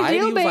 you a you made a light.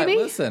 deal, He was baby. like,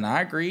 listen,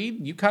 I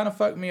agreed. You kind of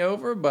fucked me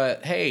over,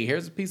 but hey,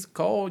 here's a piece of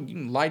coal. You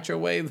can light your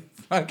way the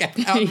fuck out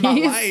of my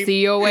You life.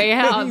 see your way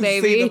out, You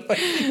can see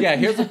baby. yeah,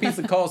 here's a piece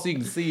of coal so you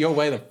can see your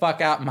way the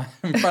fuck out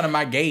in front of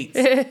my gates.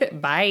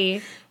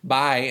 Bye.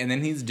 Bye. And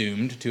then he's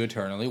doomed to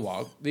eternally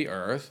walk the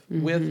earth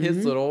with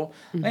his little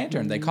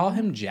lantern. They call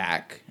him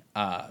Jack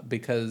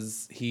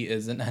because he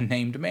is an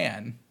unnamed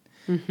man.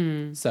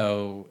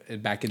 So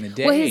back in the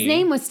day, Well, his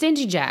name was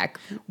Stingy Jack.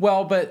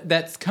 well, but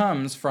that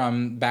comes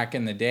from back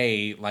in the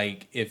day.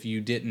 Like if you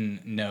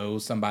didn't know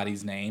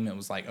somebody's name, it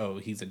was like, oh,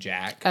 he's a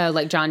Jack,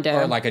 Like John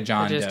Doe. or like a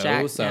John just Doe.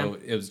 Jack, So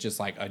it was just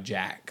like a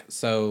Jack.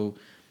 So,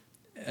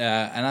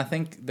 and I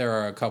think there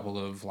are a couple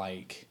of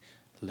like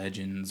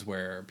legends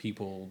where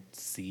people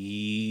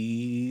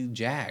see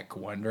Jack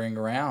wandering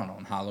around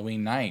on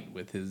Halloween night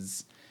with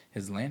his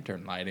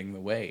lantern lighting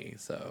the way.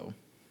 So.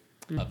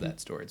 Love that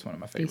story. It's one of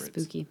my Be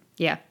favorites. spooky.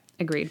 Yeah,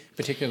 agreed.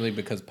 Particularly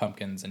because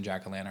pumpkins and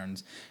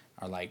jack-o'-lanterns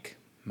are like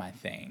my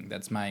thing.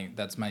 That's my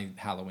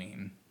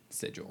Halloween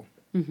sigil,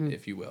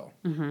 if you will.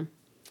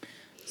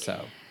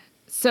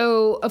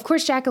 So, of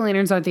course,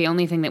 jack-o'-lanterns aren't the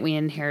only thing that we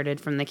inherited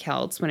from the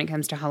Celts when it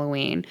comes to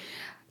Halloween.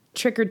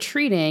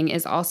 Trick-or-treating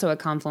is also a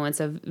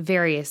confluence of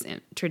various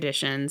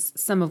traditions,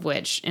 some of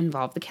which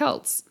involve the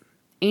Celts.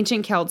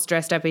 Ancient Celts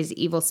dressed up as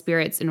evil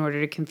spirits in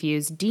order to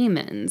confuse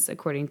demons,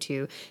 according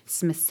to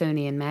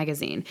Smithsonian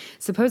Magazine.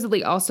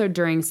 Supposedly, also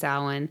during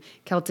Samhain,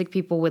 Celtic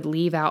people would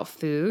leave out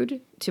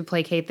food to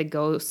placate the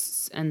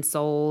ghosts and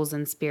souls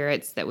and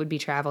spirits that would be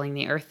traveling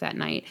the earth that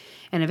night.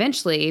 And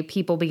eventually,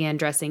 people began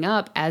dressing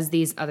up as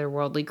these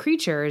otherworldly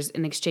creatures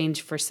in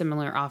exchange for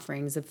similar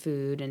offerings of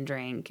food and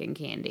drink and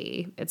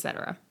candy,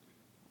 etc.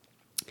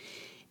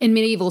 In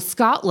medieval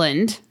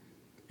Scotland...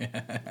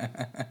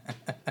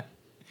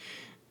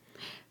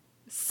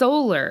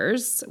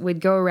 Solars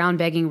would go around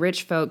begging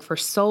rich folk for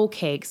soul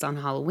cakes on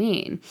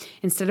Halloween.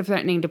 Instead of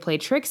threatening to play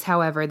tricks,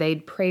 however,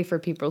 they'd pray for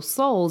people's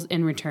souls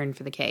in return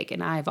for the cake.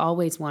 And I've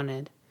always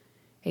wanted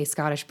a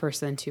Scottish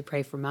person to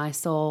pray for my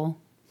soul.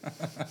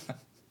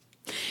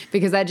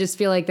 Because I just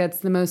feel like that's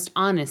the most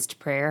honest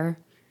prayer,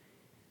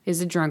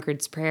 is a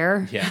drunkard's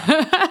prayer. Yeah.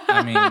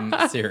 I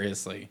mean,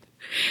 seriously.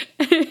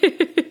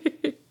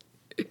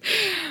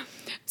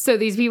 So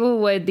these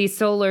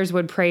solars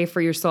would pray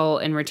for your soul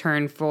in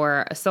return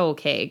for a soul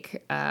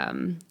cake.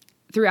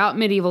 Throughout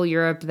medieval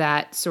Europe,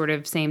 that sort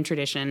of same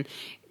tradition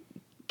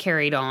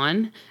carried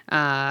on.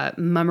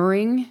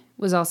 Mummering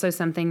was also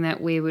something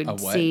that we would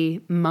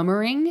see.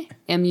 Mummering,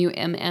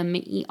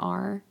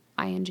 mummering.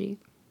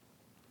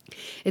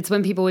 It's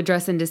when people would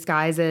dress in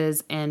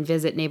disguises and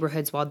visit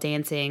neighborhoods while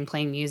dancing,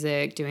 playing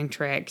music, doing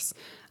tricks.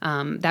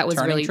 That was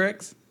Turning really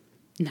tricks?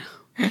 no.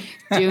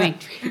 Doing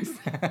tricks.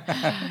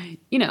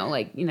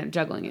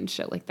 Juggling and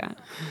shit like that.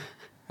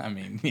 I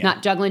mean, yeah.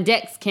 Not juggling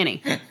dicks,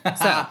 Kenny.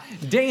 So,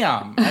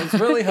 Damn. I was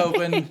really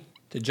hoping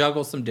to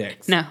juggle some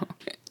dicks. no.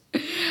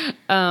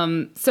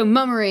 So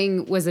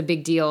mummering was a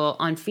big deal.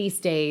 On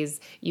feast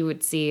days, you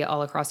would see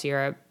all across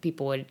Europe,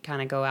 people would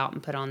kind of go out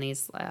and put on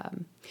these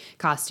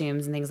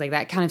costumes and things like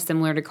that, kind of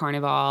similar to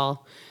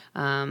Carnival,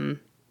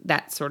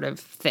 that sort of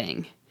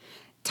thing.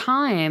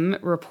 Time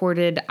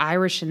reported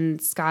Irish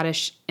and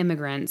Scottish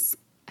immigrants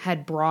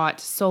had brought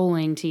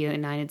souling to the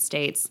United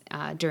States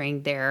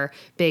during their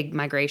big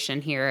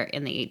migration here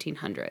in the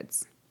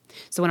 1800s.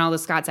 So when all the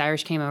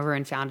Scots-Irish came over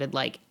and founded,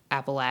 like,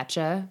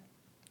 Appalachia.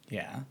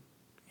 Yeah.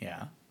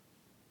 Yeah.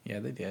 Yeah,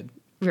 they did.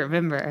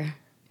 Remember,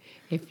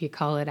 if you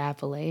call it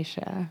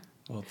Appalachia,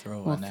 We'll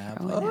throw we'll an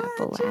throw apple. an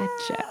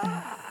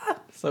Appalachia.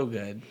 So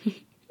good.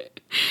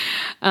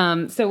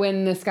 So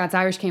when the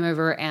Scots-Irish came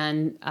over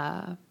and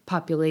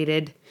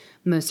populated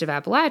most of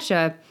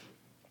Appalachia,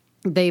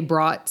 they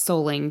brought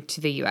souling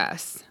to the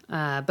U.S.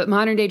 But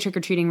modern-day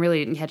trick-or-treating really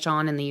didn't catch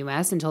on in the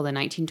U.S. until the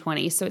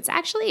 1920s, so it's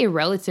actually a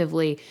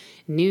relatively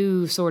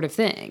new sort of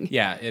thing.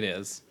 Yeah, it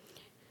is.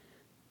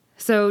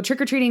 So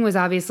trick-or-treating was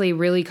obviously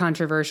really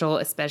controversial,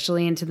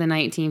 especially into the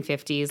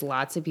 1950s.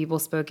 Lots of people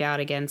spoke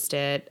out against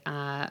it.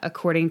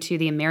 According to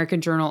the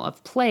American Journal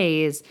of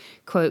Plays,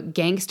 quote,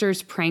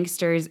 gangsters,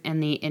 pranksters,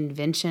 and the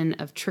invention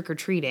of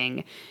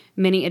trick-or-treating,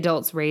 many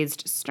adults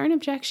raised stern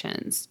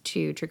objections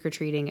to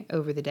trick-or-treating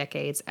over the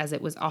decades, as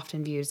it was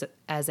often viewed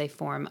as a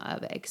form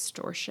of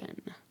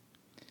extortion.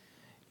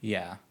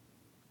 Yeah.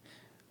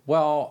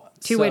 Well,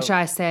 To which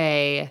I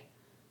say,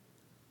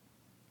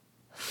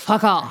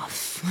 fuck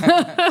off.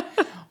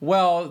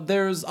 Well,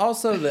 there's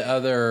also the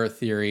other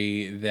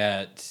theory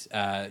that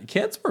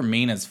kids were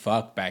mean as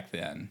fuck back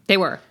then. They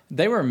were.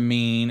 They were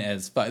mean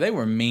as fuck. They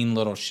were mean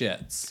little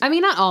shits. I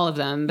mean, not all of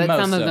them, but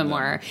Most some of of them them.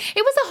 were.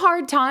 It was a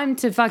hard time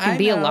to fucking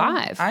be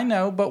alive. I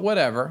know, but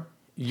whatever.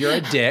 You're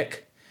a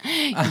dick.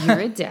 You're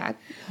a dick.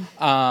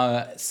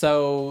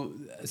 So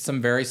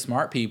some very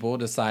smart people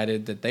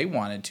decided that they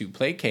wanted to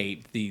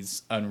placate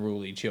these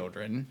unruly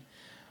children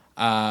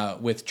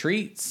with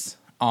treats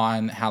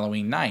on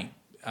Halloween night,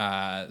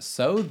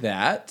 so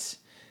that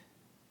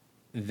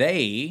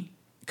they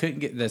couldn't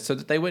get this, so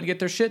that they wouldn't get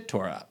their shit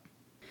tore up.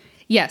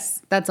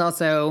 Yes, that's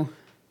also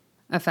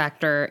a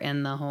factor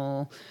in the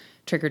whole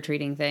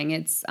trick-or-treating thing.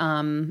 It's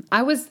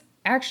I was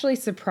actually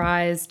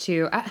surprised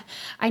to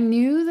I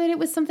knew that it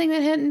was something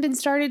that hadn't been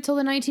started till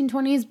the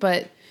 1920s,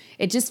 but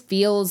it just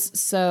feels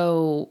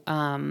so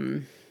I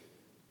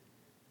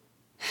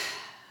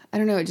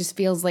don't know, it just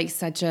feels like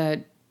such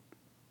a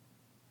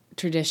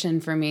tradition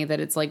for me that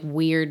it's like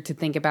weird to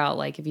think about,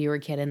 like, if you were a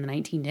kid in the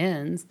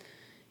 1910s,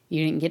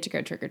 you didn't get to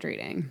go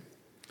trick-or-treating.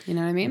 You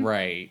know what I mean?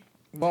 Right.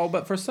 Well,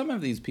 but for some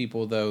of these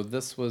people, though,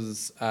 this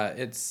was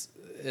it's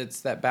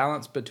that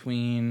balance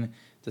between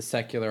the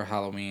secular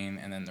Halloween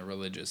and then the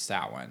religious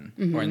Samhain,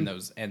 or in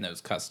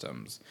those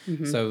customs.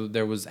 So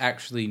there was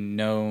actually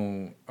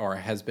no, or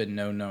has been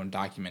no known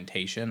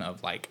documentation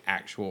of like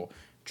actual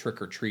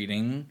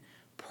trick-or-treating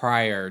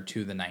prior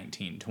to the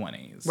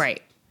 1920s.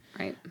 Right.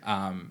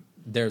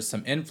 There's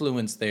some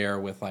influence there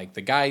with like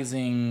the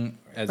guising,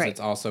 as Right.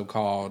 it's also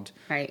called,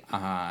 Right.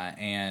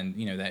 and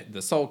you know that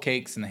the soul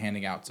cakes and the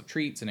handing outs of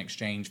treats in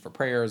exchange for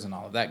prayers and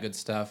all of that good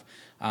stuff.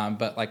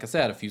 But like I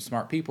said, a few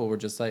smart people were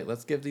just like,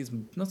 let's give these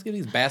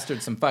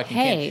bastards some fucking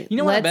Hey, candy. You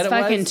know what I let's bet it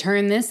fucking was?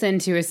 turn this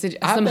into I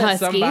some bet huskies.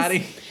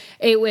 somebody-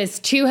 It was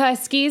two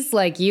huskies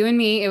like you and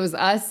me. It was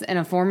us in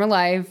a former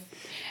life.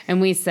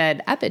 And we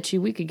said, I bet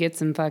you we could get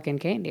some fucking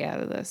candy out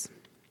of this.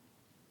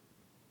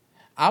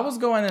 I was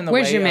going in the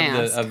Where's way your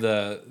of mask?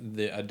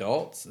 the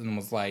adults and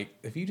was like,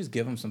 if you just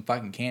give them some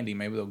fucking candy,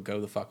 maybe they'll go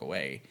the fuck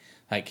away.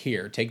 Like,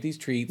 here, take these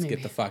treats,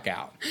 get the fuck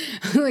out.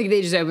 Like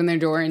they just open their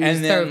door and, And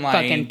just then, throw like,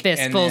 fucking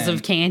fistfuls and then-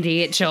 of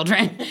candy at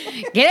children.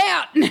 Get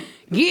out.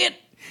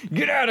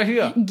 Get out of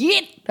here.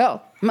 Get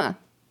off my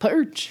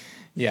perch.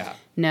 Yeah.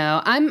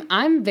 No,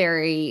 I'm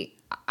very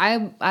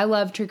I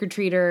love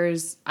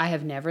trick-or-treaters. I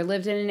have never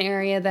lived in an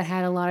area that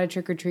had a lot of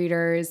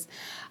trick-or-treaters.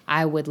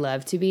 I would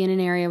love to be in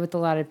an area with a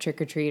lot of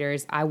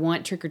trick-or-treaters. I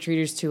want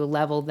trick-or-treaters to a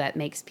level that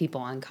makes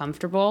people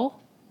uncomfortable,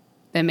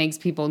 that makes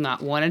people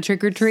not want to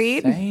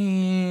trick-or-treat.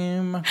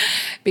 Same.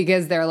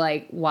 Because they're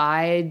like,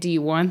 why do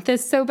you want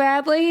this so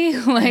badly?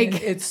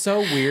 Like, It's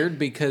so weird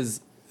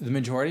because the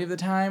majority of the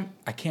time,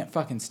 I can't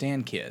fucking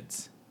stand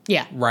kids.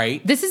 yeah.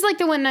 Right? This is like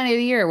the one night of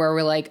the year where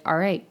we're like, all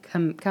right,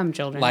 come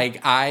children.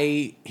 Like,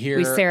 I hear,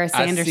 We Sarah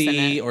Sanderson I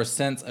see it. or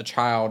sense a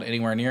child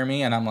anywhere near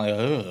me, and I'm like,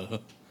 ugh,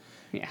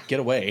 yeah. get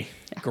away.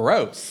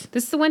 Gross.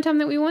 This is the one time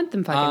that we want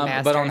them fucking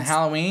bastards. But on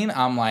Halloween,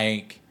 I'm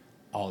like,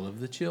 all of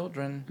the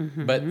children.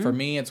 Mm-hmm. But for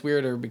me, it's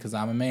weirder because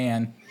I'm a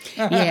man.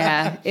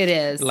 Yeah, it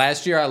is.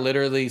 Last year, I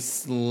literally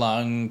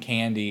slung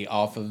candy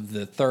off of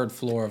the third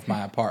floor of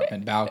my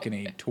apartment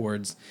balcony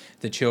towards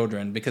the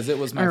children because it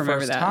was I my remember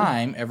first that.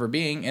 time ever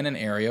being in an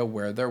area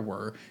where there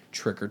were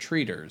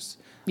trick-or-treaters.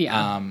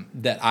 Yeah.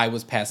 That I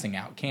was passing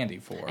out candy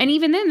for. And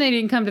even then, they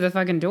didn't come to the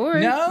fucking door.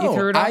 no, You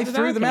threw it off I the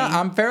threw them out. balcony.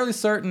 I'm fairly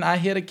certain I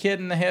hit a kid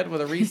in the head with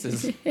a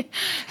Reese's.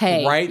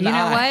 Hey, right in you the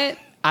know eye. what?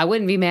 I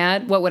wouldn't be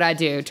mad. What would I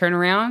do? Turn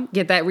around,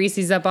 get that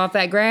Reese's up off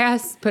that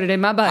grass, put it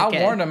in my bucket.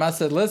 I warned him. I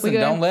said, listen, We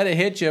good? don't let it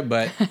hit you,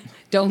 but...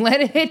 Don't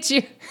let it hit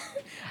you.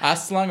 I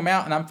slung them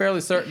out, and I'm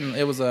fairly certain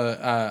it was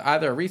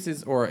either a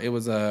Reese's or it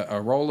was a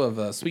roll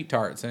of Sweet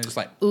Tarts, and it just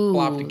like Ooh,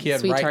 plopped the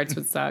kid Sweet right, Tarts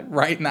would suck.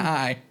 right in the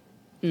eye.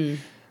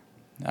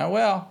 Oh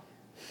well.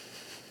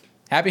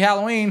 Happy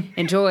Halloween.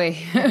 Enjoy.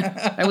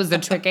 That was the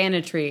trick and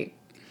a treat.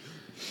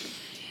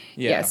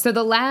 Yeah. So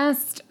the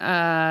last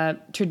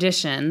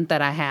tradition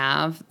that I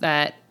have,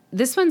 that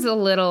this one's a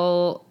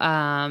little,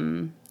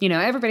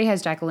 everybody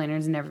has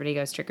jack-o'-lanterns and everybody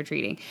goes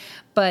trick-or-treating.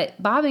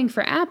 But bobbing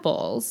for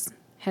apples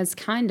has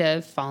kind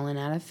of fallen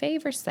out of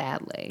favor,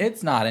 sadly.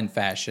 It's not in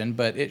fashion,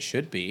 but it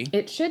should be.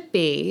 It should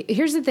be.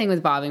 Here's the thing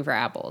with bobbing for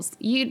apples.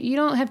 You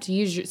don't have to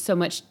use so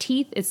much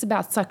teeth. It's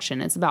about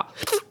suction. It's about...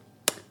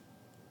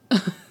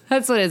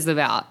 That's what it's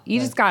about.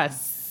 You just got to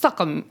suck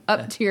them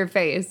up to your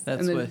face. That's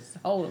and then what- just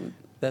hold them.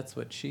 That's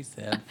what she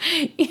said.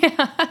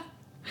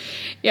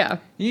 Yeah.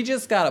 You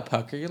just gotta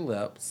pucker your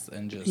lips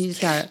and just... You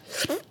just got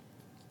to...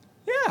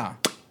 Yeah.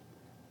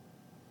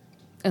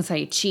 That's how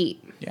you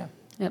cheat. Yeah.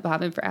 at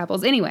bobbing for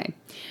apples. Anyway,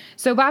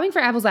 so bobbing for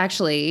apples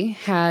actually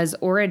has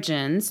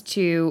origins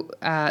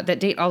that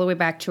date all the way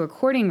back to a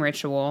courting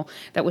ritual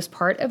that was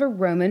part of a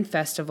Roman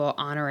festival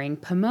honoring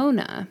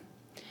Pomona.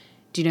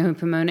 Do you know who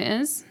Pomona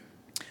is?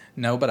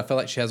 No, but I feel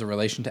like she has a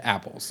relation to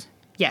apples.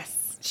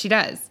 Yes, she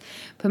does.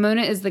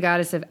 Pomona is the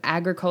goddess of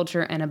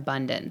agriculture and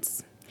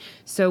abundance.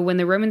 So when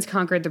the Romans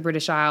conquered the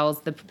British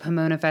Isles, the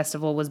Pomona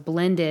festival was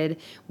blended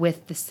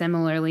with the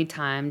similarly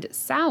timed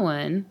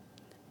Samhain,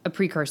 a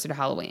precursor to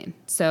Halloween.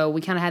 So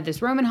we kind of had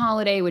this Roman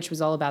holiday, which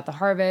was all about the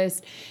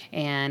harvest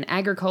and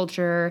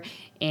agriculture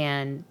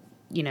and,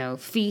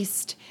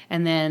 feast.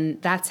 And then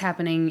that's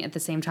happening at the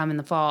same time in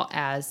the fall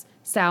as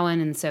Samhain.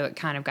 And so it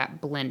kind of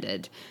got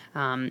blended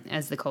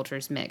as the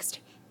cultures mixed.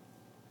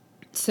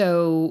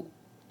 So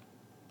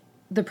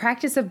the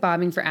practice of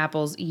bobbing for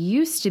apples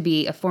used to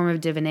be a form of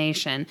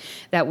divination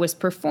that was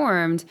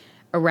performed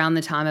around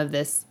the time of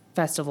this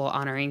festival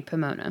honoring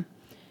Pomona.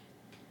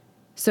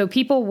 So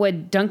people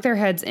would dunk their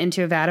heads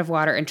into a vat of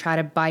water and try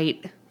to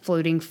bite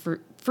floating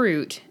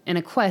fruit in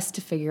a quest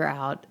to figure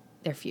out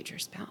their future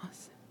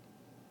spouse.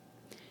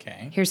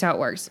 Okay. Here's how it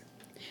works.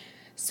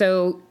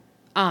 So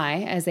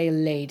I, as a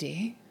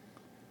lady,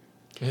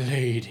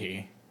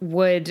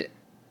 would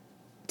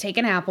take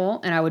an apple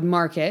and I would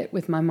mark it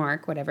with my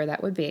mark, whatever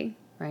that would be,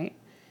 right?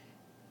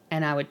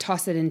 And I would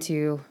toss it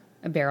into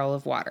a barrel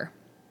of water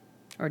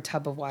or a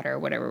tub of water or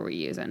whatever we're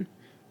using.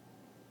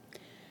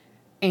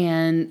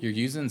 And you're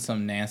using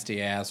some nasty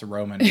ass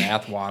Roman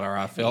bath water,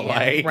 I feel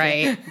like.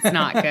 Right. It's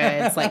not good.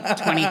 It's like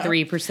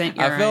 23% urine.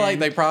 I feel like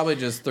they probably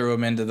just threw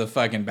them into the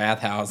fucking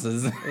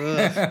bathhouses.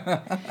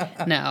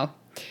 No.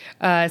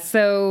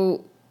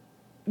 So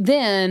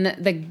then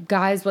the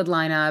guys would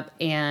line up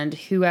and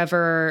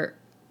whoever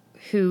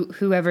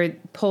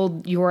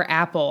pulled your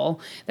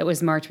apple that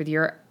was marked with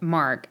your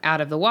mark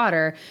out of the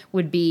water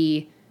would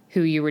be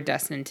who you were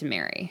destined to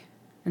marry.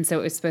 And so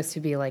it was supposed to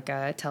be like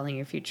a telling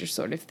your future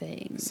sort of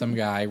thing. Some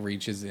guy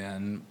reaches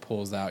in,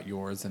 pulls out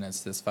yours, and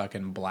it's this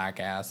fucking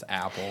black-ass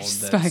apple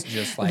that's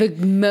just like...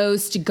 the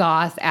most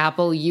goth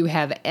apple you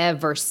have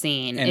ever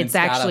seen. And it's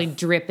actually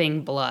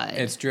dripping blood.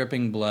 It's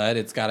dripping blood.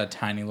 It's got a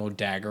tiny little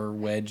dagger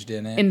wedged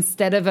in it.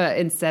 Instead of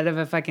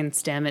a fucking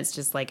stem, it's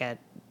just like a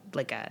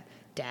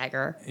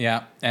dagger.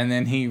 Yeah, and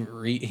then he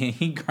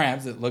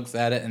grabs it, looks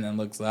at it, and then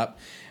looks up,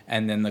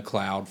 and then the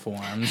cloud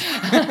forms.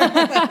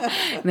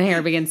 And the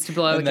hair begins to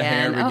blow and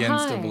again. The hair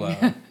begins to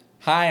blow.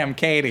 Hi, I'm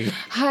Katie.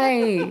 Hi.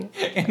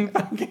 In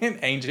fucking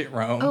ancient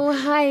Rome. Oh,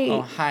 hi.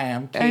 Oh, hi,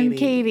 I'm Katie. I'm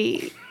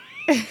Katie.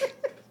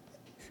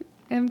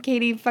 I'm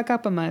Katie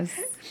Fuckupamus.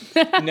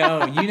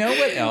 No, you know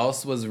what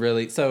else was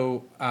really...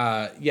 So,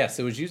 yes,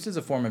 it was used as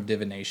a form of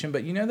divination,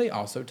 but they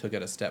also took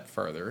it a step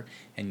further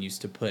and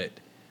used to put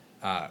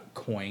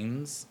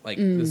coins. Like,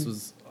 this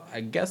was...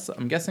 I'm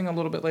guessing a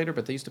little bit later,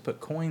 but they used to put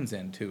coins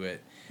into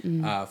it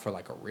for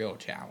like a real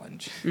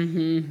challenge.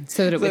 Mm-hmm.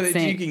 So that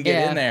you can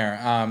get in there.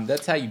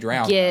 That's how you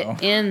drown.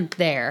 Get in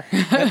there.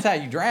 That's how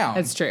you drown.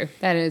 That's true.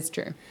 That is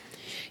true.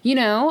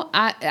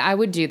 I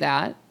would do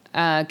that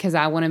because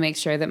I want to make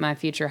sure that my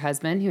future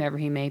husband, whoever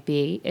he may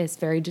be, is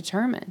very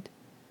determined.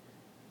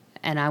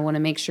 And I want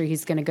to make sure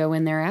he's going to go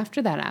in there after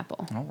that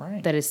apple. All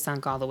right. That is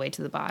sunk all the way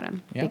to the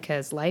bottom. Yep.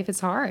 Because life is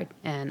hard,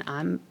 and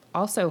I'm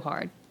also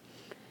hard.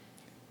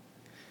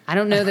 I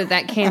don't know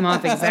that came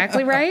off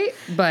exactly right,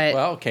 but...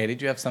 Well, Katie,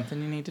 do you have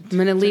something you need to I'm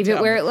going to leave it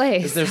where it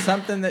lays. Is there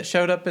something that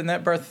showed up in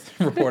that birth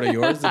report of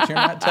yours that you're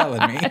not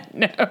telling me?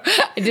 No.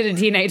 I did a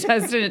DNA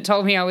test, and it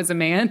told me I was a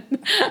man.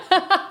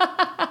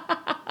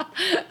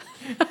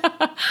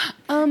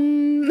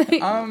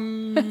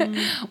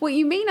 What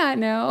you may not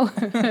know.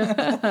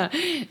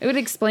 It would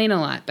explain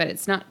a lot, but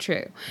it's not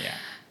true. Yeah.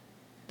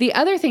 The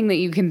other thing that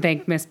you can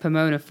thank Miss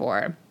Pomona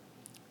for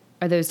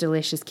are those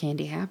delicious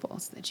candy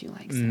apples that you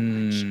like so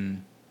much.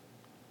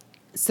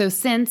 So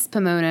since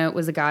Pomona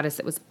was a goddess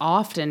that was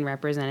often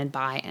represented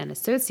by and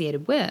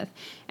associated with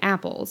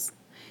apples,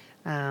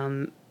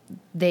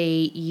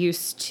 they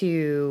used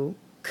to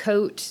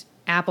coat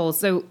apples.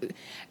 So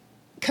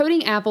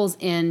coating apples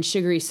in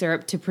sugary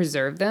syrup to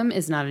preserve them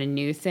is not a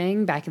new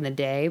thing. Back in the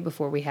day,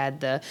 before we had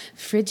the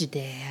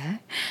Frigidaire,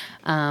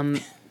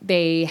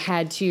 they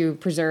had to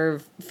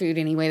preserve food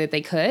any way that they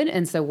could.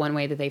 And so one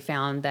way that they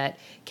found that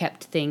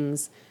kept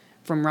things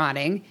from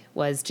rotting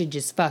was to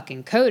just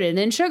fucking coat it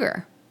in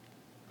sugar.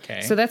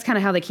 Okay. So that's kind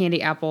of how the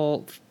candy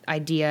apple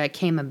idea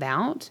came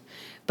about.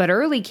 But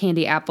early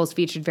candy apples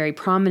featured very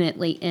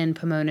prominently in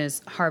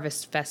Pomona's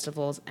harvest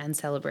festivals and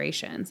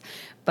celebrations.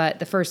 But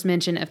the first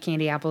mention of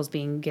candy apples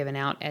being given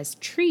out as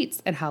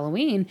treats at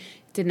Halloween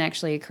didn't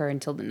actually occur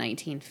until the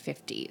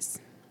 1950s.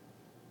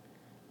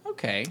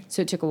 Okay.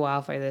 So it took a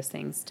while for those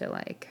things to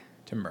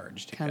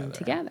merge together. Come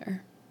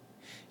together.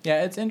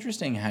 Yeah, it's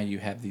interesting how you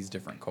have these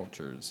different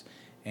cultures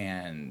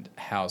and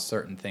how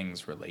certain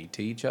things relate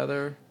to each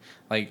other.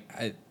 Like,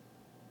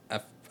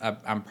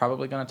 I'm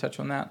probably going to touch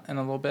on that in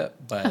a little bit,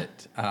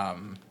 but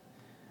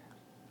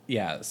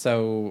yeah,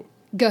 so...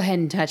 Go ahead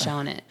and touch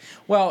on it.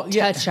 Well,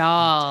 yeah. Touch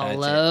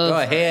all over. Go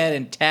ahead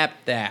and tap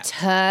that.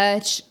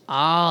 Touch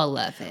all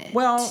of it.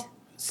 Well,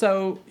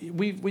 So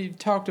we've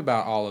talked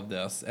about all of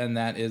this, and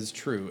that is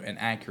true and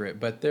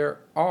accurate. But there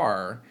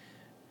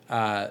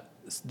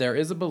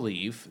is a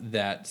belief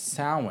that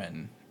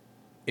Samhain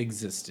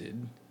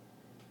existed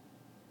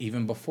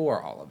even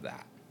before all of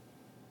that,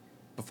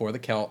 before the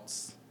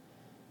Celts,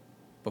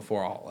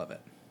 before all of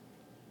it.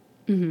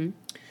 Mm-hmm.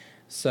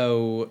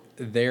 So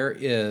there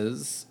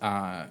is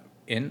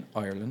in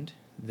Ireland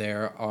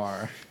there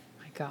are.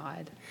 My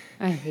God,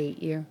 I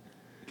hate you.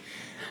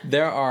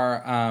 There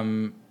are,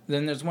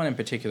 then there's one in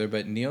particular,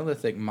 but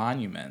Neolithic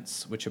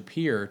monuments which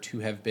appear to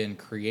have been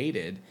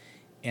created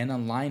in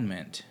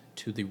alignment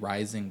to the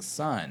rising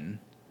sun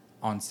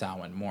on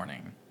Samhain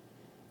morning.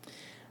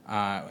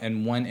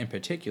 And one in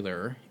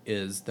particular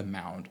is the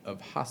Mound of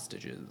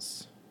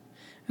Hostages.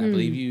 And I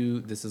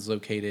believe this is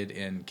located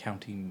in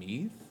County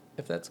Meath,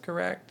 if that's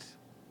correct.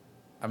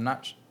 I'm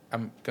not.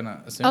 I'm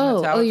gonna assume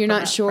that's how it's you're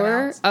not sure?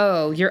 pronounced.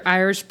 Oh, your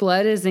Irish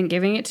blood isn't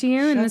giving it to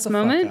you in this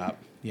moment? Fuck up.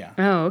 Yeah.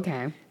 Oh,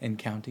 okay. In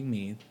County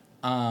Meath,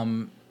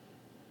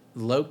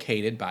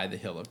 located by the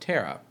Hill of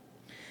Tara.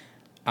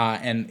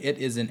 And it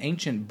is an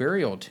ancient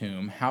burial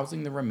tomb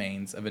housing the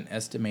remains of an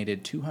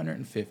estimated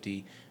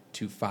 250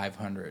 to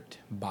 500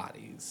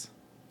 bodies.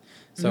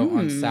 So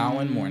on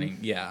Samhain morning,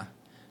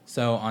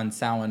 So on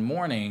Samhain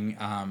morning,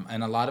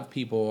 and a lot of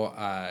people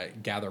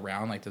gather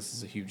around, like this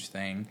is a huge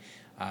thing,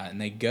 and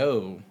they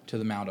go to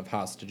the Mount of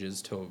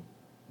Hostages to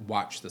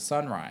watch the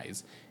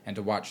sunrise and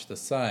to watch the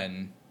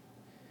sun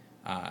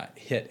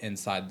hit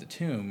inside the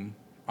tomb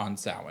on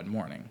Samhain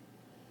morning.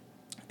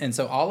 And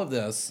so all of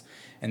this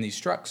and these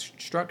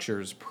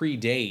structures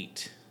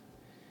predate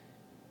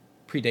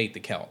the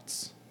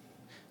Celts.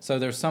 So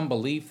there's some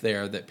belief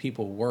there that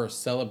people were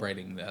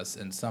celebrating this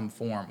in some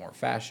form or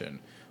fashion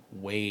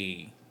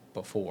way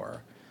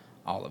before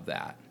all of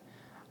that.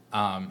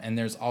 And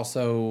there's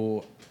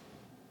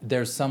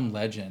some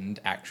legend,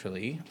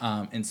 actually.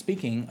 And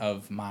speaking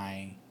of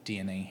my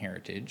DNA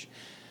heritage,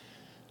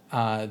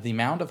 the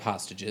Mound of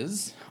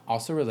Hostages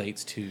also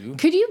relates to.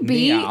 Could you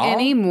be Niall.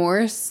 any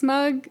more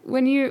smug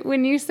when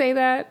you say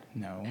that?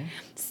 No.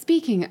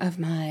 Speaking of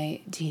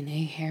my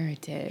DNA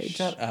heritage.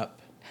 Shut up.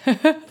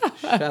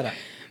 Shut up.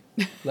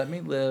 Let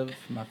me live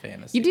my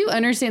fantasy. You do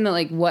understand that,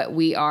 like, what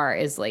we are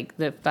is, like,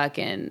 the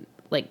fucking,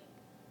 like,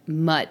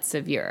 mutts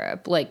of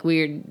Europe. Like,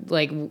 we're,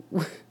 like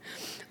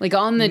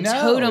on the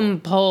totem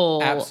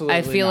pole. Absolutely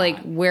I feel not. like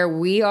where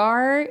we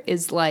are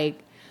is, like,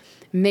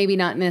 maybe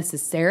not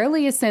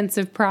necessarily a sense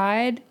of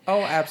pride.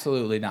 Oh,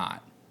 absolutely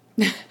not.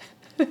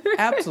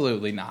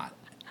 Absolutely not.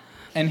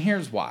 And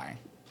here's why.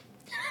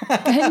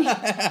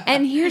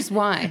 And here's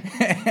why.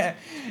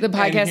 The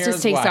podcast here's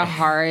just takes why. a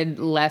hard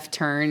left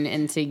turn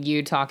into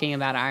you talking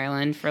about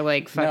Ireland for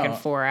like fucking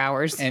 4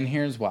 hours. And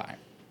here's why.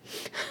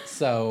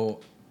 So,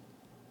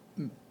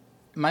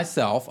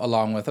 myself,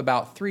 along with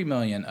about 3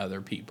 million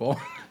other people,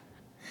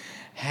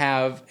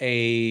 have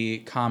a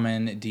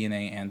common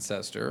DNA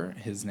ancestor.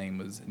 His name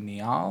was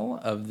Niall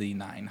of the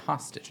Nine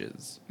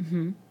Hostages.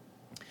 Mm-hmm.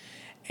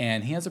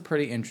 And he has a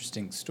pretty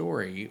interesting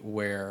story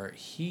where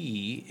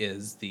he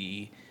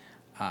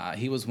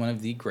was one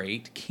of the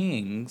great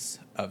kings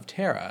of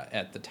Tara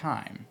at the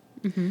time.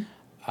 Mm-hmm.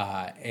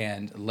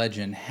 And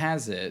legend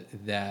has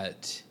it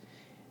that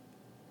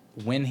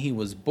when he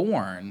was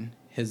born,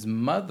 his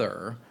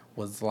mother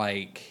was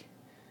like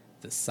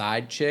the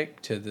side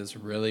chick to this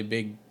really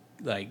big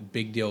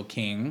deal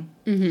king.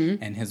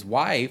 Mm-hmm. And his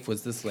wife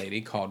was this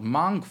lady called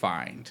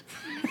Mongfind.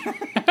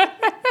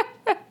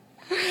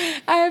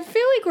 I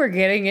feel like we're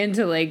getting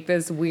into like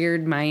this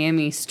weird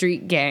Miami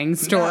street gang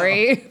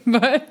story,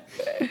 but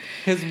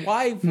his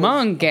wife was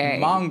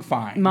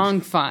Mongfind.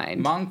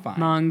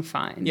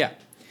 Yeah.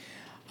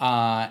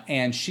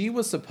 And she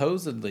was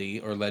supposedly,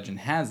 or legend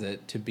has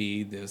it, to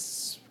be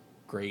this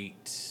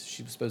great,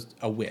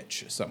 a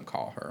witch, some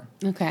call her.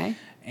 Okay.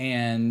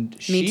 And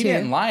she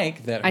didn't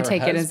like that her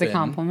husband... I take it as a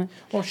compliment.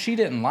 Well, she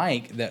didn't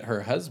like that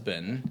her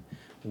husband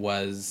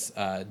was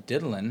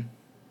diddling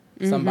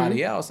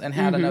somebody else and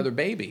had another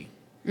baby.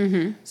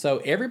 Mm-hmm. So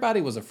everybody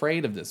was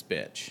afraid of this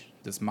bitch,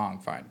 this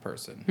Mongfind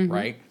person,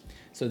 right?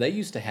 So they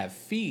used to have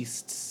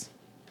feasts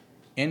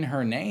in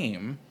her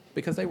name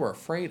because they were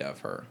afraid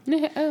of her.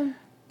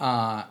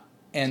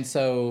 And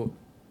so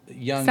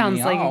young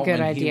Niall,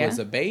 when he was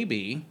a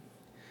baby,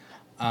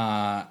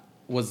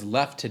 was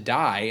left to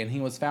die, and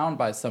he was found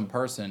by some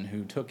person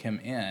who took him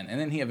in. And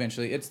then he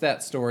eventually, it's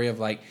that story of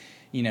like,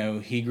 you know,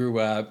 he grew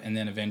up and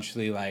then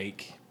eventually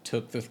like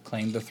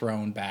claimed the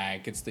throne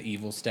back. It's the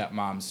evil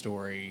stepmom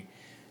story,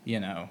 you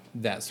know,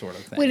 that sort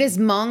of thing. Wait, is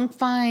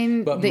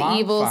Mongfind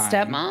evil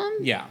stepmom?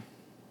 Yeah.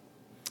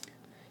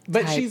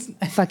 But she's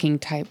fucking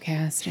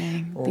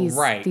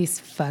typecasting. These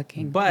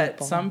fucking But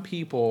people. some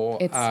people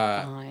It's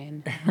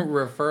fine.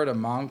 refer to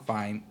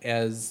Mongfind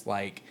as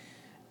like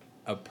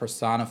a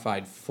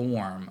personified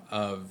form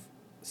of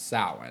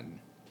Samhain.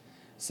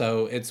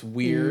 So it's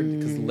weird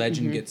because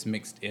legend gets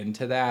mixed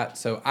into that.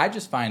 So I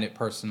just find it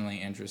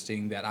personally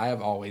interesting that I have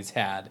always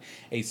had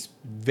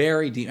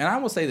very deep, and I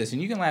will say this,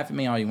 and you can laugh at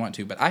me all you want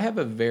to, but I have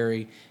a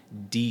very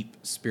deep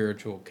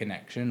spiritual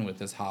connection with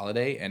this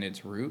holiday and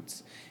its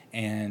roots.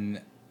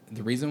 And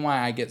the reason why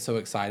I get so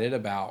excited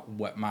about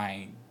what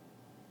my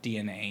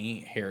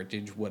DNA,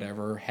 heritage,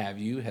 whatever have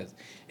you,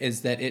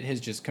 is that it has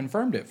just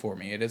confirmed it for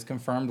me. It has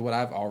confirmed what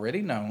I've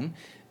already known,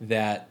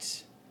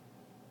 that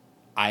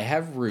I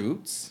have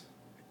roots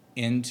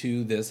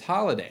into this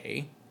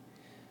holiday.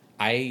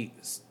 I,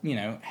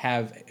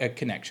 have a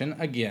connection,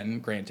 again,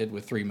 granted,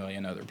 with 3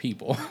 million other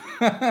people.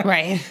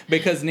 Right.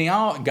 Because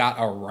Niall got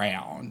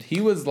around. He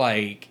was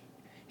like,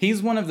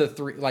 he's one of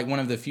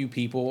the few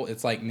people,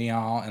 it's like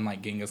Niall and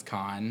like Genghis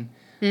Khan.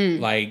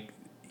 Like,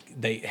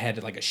 they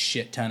had like a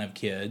shit ton of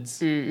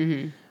kids.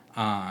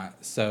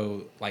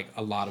 So like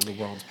a lot of the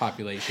world's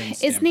population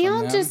stemmed Is Neil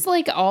from them. just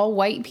like all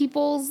white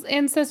people's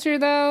ancestor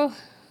though?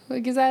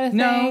 Like, is that a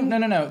thing?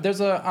 No.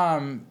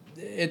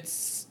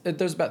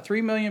 There's about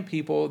 3 million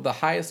people. The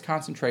highest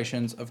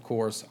concentrations, of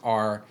course,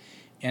 are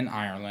in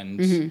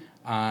Ireland.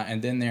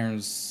 And then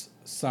there's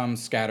some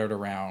scattered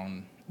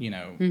around,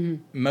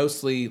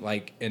 mostly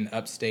like in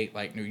upstate,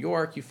 like New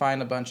York, you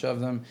find a bunch of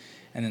them,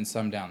 and then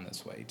some down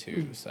this way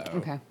too. So,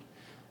 Okay.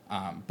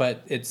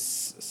 But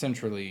it's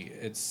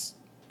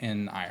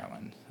in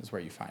Ireland is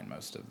where you find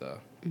most of the.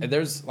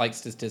 There's like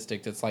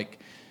statistics. It's like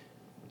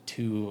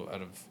 2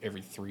 out of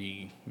every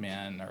 3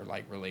 men are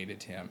like related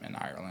to him in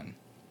Ireland.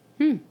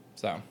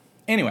 So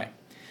anyway,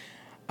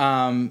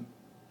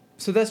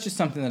 so that's just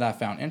something that I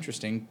found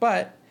interesting.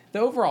 But the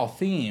overall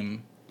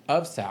theme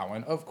of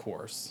Samhain, of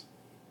course,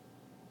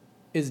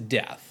 is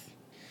death.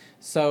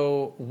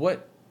 So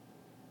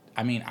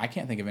I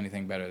can't think of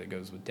anything better that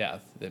goes with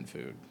death than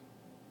food.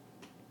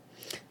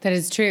 That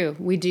is true.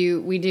 We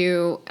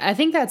do. I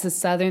think that's a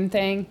Southern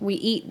thing. We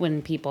eat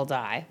when people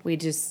die. We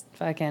just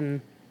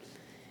fucking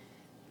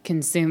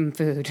consume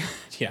food.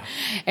 Yeah.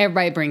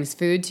 Everybody brings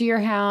food to your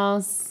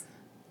house.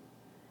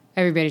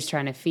 Everybody's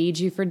trying to feed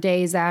you for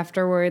days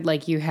afterward.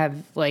 Like you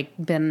have like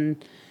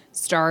been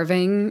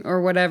starving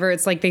or whatever.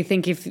 It's like they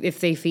think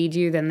if they feed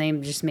you, then they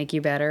just make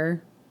you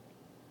better.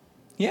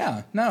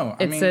 Yeah. No.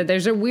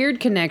 There's a weird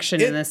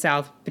connection in the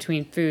South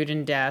between food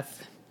and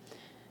death.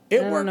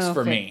 It works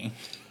for me.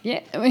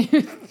 Yeah,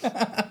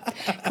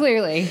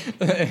 clearly.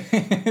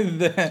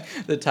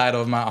 The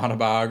title of my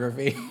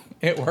autobiography,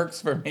 It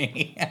Works for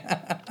Me.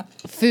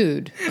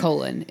 Food,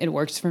 it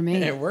works for me.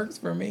 It works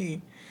for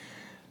me.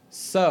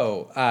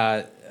 So,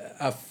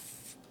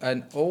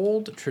 an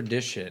old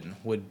tradition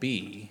would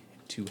be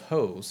to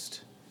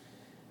host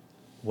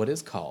what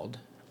is called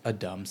a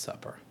dumb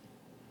supper.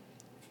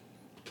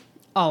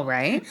 All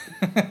right.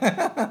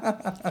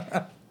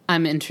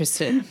 I'm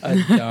interested.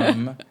 A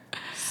dumb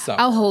supper.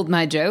 I'll hold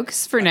my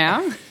jokes for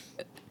now.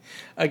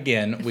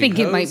 Again, I think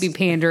it might be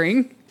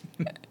pandering.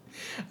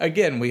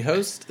 Again, we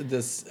host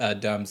this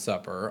dumb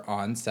supper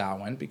on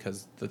Samhain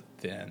because the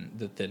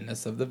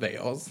thinness of the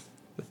veils,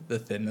 the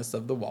thinness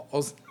of the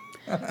walls.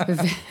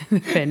 The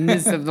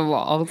thinness of the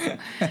walls.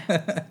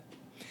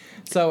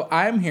 So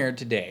I'm here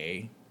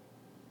today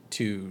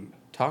to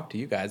talk to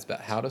you guys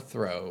about how to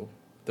throw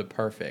the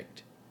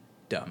perfect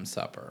dumb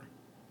supper.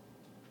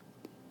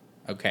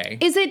 Okay.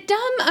 Is it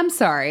dumb? I'm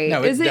sorry.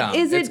 No, it's dumb.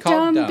 Is It's it called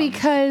dumb dumb.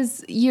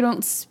 because you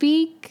don't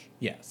speak?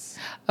 Yes.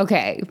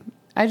 Okay.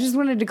 I just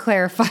wanted to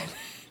clarify.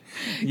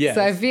 Yes.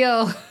 So I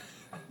feel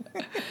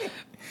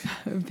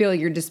like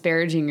you're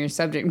disparaging your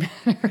subject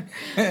matter.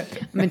 I'm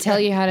going to tell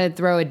you how to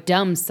throw a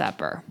dumb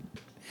supper.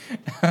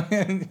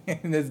 In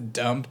this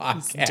dumb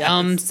podcast.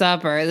 Dumb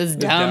supper. This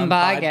dumb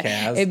podcast.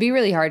 podcast. It'd be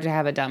really hard to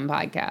have a dumb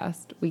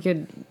podcast. We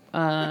could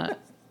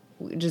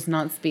just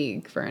not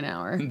speak for an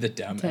hour. The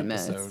dumb 10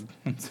 episode.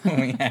 minutes. That's what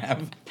we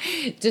have.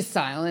 Just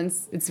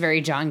silence. It's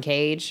very John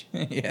Cage.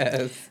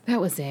 Yes.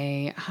 That was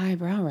a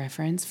highbrow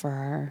reference for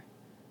our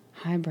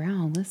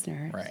highbrow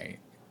listeners. Right.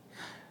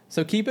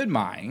 So keep in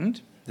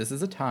mind, this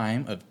is a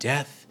time of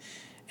death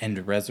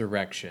and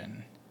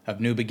resurrection, of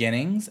new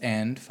beginnings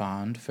and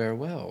fond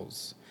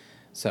farewells.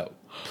 So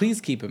please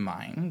keep in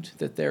mind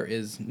that there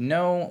is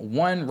no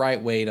one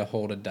right way to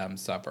hold a dumb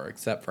supper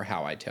except for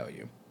how I tell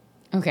you.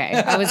 Okay.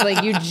 I was like,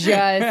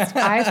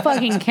 I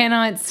fucking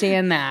cannot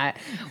stand that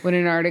when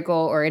an article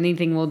or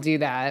anything will do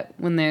that,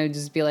 when they'll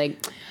just be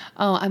like,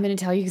 oh, I'm going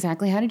to tell you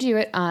exactly how to do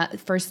it.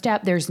 First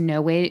step, there's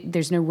no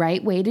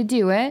right way to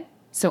do it.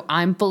 So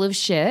I'm full of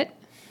shit.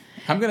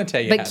 I'm going to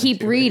tell you But how to keep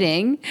do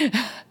reading. It.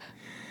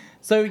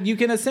 So you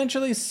can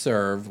essentially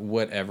serve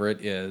whatever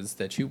it is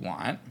that you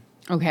want.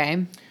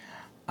 Okay.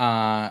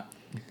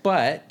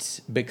 But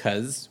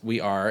because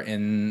we are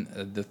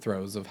in the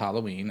throes of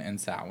Halloween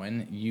and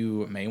Samhain,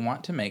 you may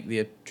want to make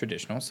the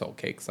traditional soul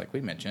cakes, like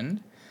we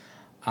mentioned,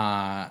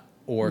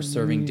 or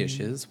serving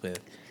dishes with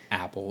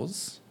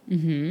apples.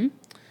 Mm-hmm.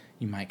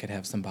 You might could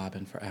have some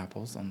bobbin for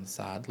apples on the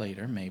side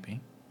later, maybe.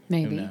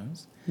 Maybe. Who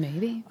knows?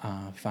 Maybe.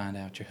 Find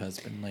out your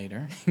husband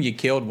later. You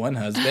killed one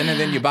husband and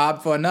then you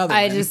bobbed for another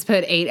I one. just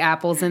put 8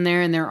 apples in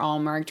there and they're all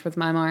marked with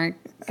my mark.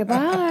 Good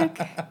luck.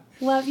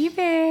 Love you,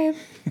 babe.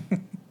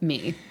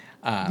 Me.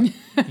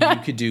 You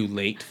could do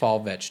late fall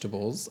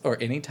vegetables or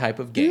any type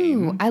of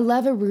game. Ooh, I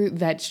love a root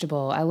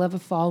vegetable. I love a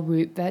fall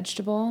root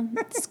vegetable.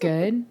 It's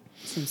good.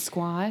 Some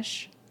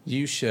squash.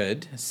 You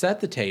should set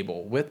the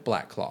table with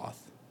black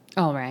cloth,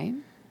 All right.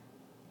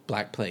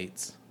 black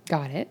plates,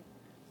 Got it.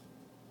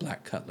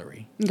 black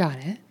cutlery, Got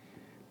it.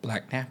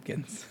 black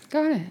napkins.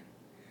 Got it.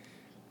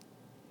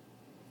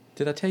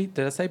 Did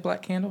I say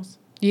black candles?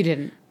 You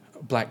didn't.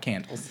 Black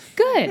candles.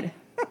 Good.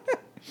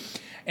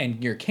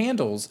 And your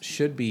candles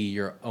should be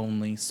your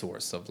only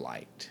source of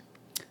light.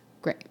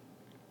 Great.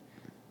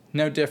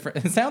 No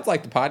different. It sounds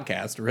like the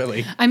podcast,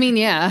 really. I mean,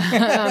 yeah.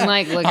 I'm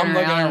like looking I'm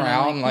looking around.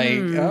 around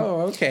like,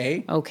 oh,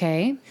 okay.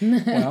 Okay.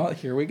 Well,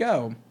 here we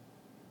go.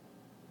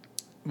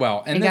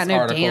 Well, in Ain't this got no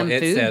article, damn it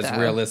food, says though.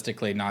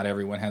 realistically, not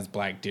everyone has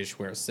black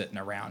dishware sitting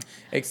around.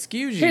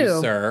 Excuse Who?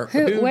 you, sir.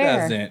 Who? Where?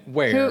 Doesn't?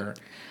 Where?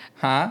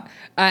 Huh?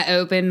 I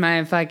open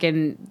my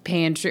fucking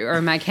pantry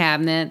or my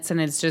cabinets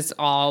and it's just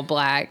all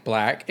black.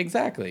 Black,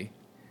 exactly.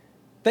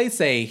 They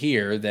say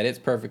here that it's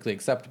perfectly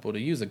acceptable to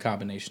use a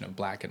combination of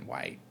black and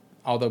white,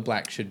 although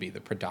black should be the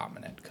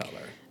predominant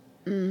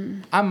color.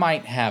 I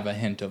might have a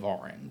hint of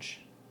orange,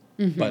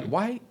 but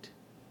white?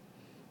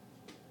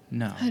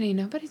 No. Honey,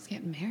 nobody's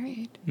getting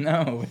married.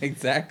 No,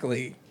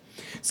 exactly.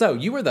 So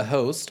you were the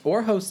host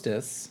or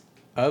hostess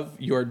of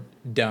your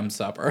dumb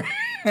supper.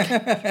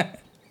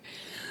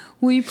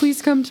 Will you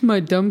please come to my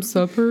dumb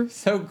supper?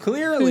 So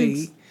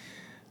clearly,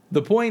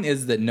 the point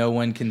is that no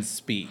one can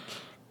speak.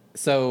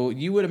 So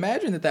you would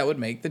imagine that would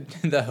make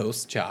the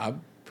host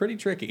job pretty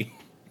tricky.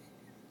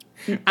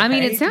 I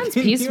mean, Right? it sounds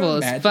Can you peaceful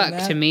as imagine fuck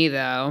that? to me,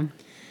 though.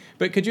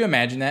 But could you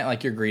imagine that?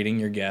 Like you're greeting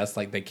your guests,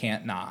 like they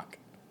can't knock.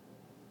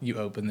 You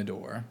open the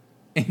door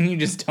and you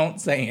just don't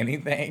say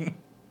anything.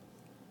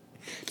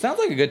 Sounds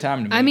like a good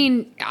time to me. I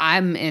mean,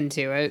 I'm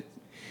into it.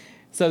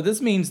 so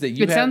this means that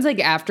you It sounds like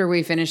after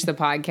we finish the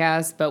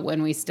podcast, but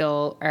when we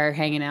still are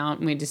hanging out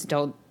and we just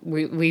don't,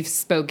 we've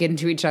spoken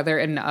to each other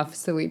enough,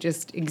 so we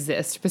just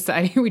exist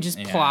beside you. We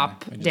just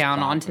plop we just down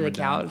plop onto and the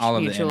we're done. couch All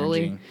of the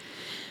mutually. energy.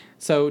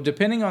 So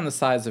depending on the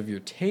size of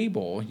your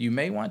table, you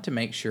may want to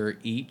make sure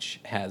each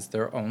has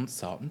their own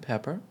salt and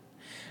pepper,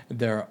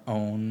 their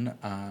own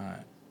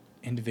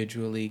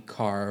individually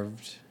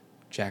carved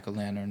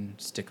jack-o'-lantern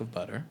stick of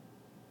butter.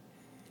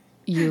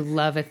 You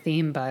love a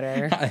theme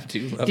butter. I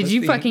do love Did a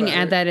you theme fucking butter.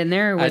 add that in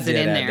there, or was I it did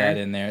in add there? that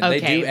in there. Okay,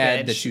 They do add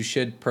good.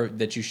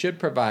 that you should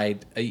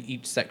provide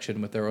each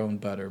section with their own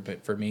butter,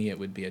 but for me it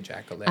would be a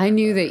jack-o'-lantern I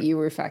knew butter. that you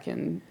were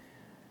fucking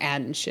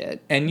adding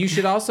shit. And you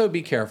should also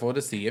be careful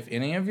to see if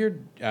any of your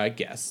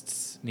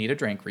guests need a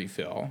drink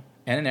refill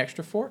and an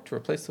extra fork to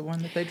replace the one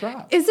that they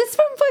dropped. Is this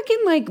from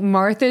fucking like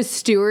Martha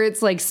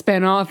Stewart's like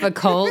spinoff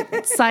occult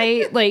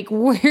site? Like,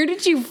 where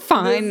did you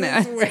find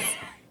This that? is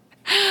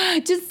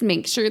where- Just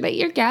make sure that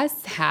your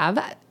guests have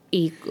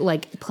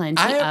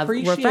plenty I of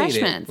appreciate it.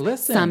 refreshments.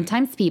 Listen.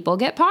 Sometimes people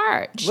get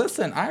parched.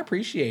 Listen, I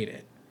appreciate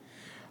it.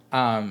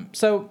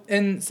 So,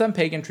 in some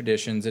pagan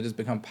traditions, it has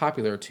become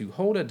popular to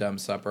hold a dumb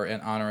supper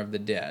in honor of the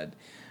dead.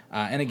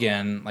 And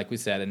again, like we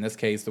said, in this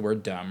case, the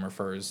word dumb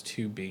refers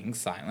to being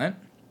silent.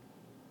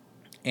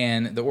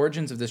 And the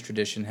origins of this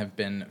tradition have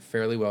been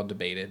fairly well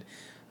debated.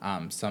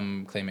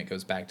 Some claim it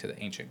goes back to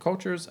the ancient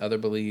cultures.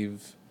 Others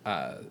believe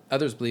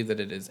that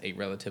it is a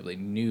relatively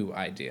new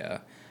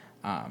idea.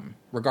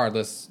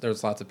 Regardless,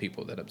 there's lots of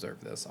people that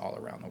observe this all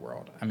around the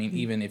world. I mean,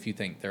 even if you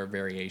think there are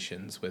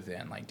variations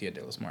within, like, Dia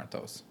de los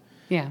Muertos.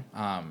 Yeah.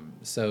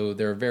 So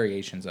there are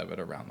variations of it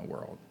around the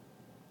world.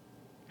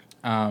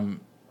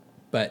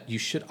 But you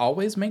should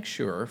always make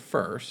sure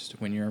first,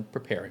 when you're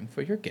preparing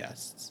for your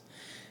guests,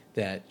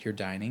 that your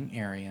dining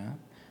area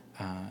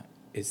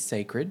is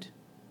sacred,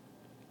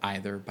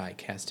 either by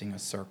casting a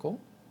circle.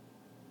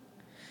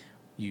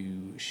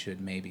 You should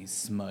maybe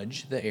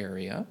smudge the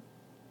area.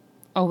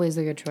 Always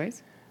a good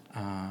choice.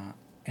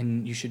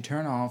 And you should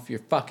turn off your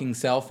fucking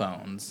cell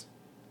phones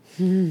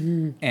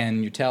and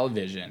your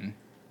television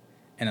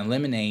and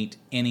eliminate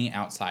any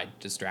outside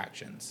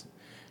distractions.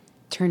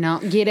 Get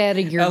out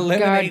of your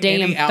Eliminate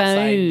goddamn any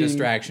outside phone.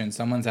 distraction.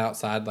 Someone's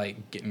outside,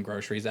 like, getting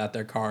groceries out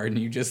their car, and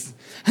you just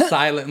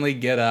silently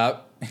get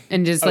up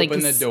And just like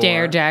open the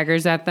stare door.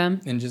 daggers at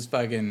them. and just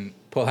fucking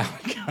pull out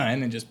a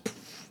gun and just...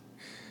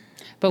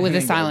 But with and the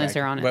then go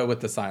silencer back. on it. But with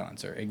the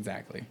silencer,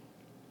 exactly.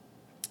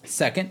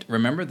 Second,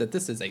 remember that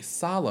this is a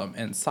solemn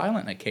and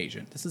silent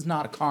occasion. This is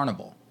not a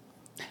carnival.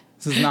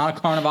 This is not a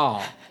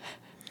carnival.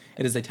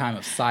 It is a time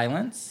of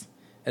silence,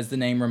 as the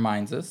name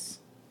reminds us.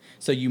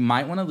 So you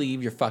might want to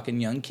leave your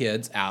fucking young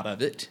kids out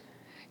of it.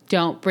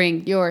 Don't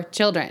bring your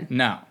children.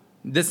 No.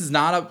 This is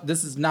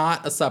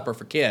not a supper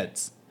for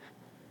kids.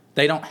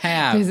 They don't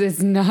have... This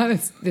is not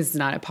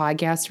a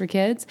podcast for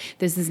kids.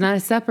 This is not a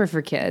supper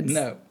for kids.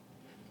 No.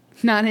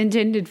 Not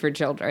intended for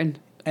children.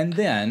 And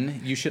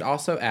then you should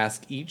also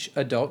ask each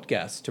adult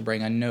guest to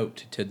bring a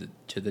note to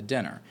the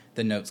dinner.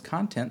 The note's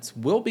contents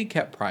will be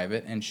kept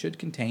private and should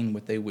contain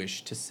what they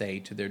wish to say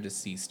to their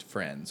deceased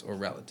friends or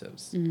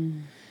relatives.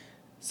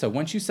 So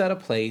once you set a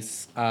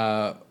place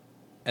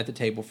at the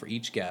table for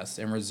each guest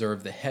and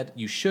reserve the head,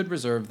 you should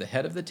reserve the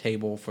head of the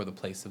table for the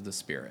place of the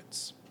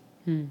spirits.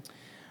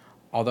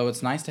 Although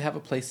it's nice to have a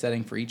place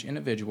setting for each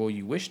individual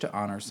you wish to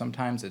honor,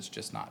 sometimes it's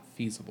just not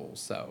feasible.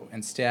 So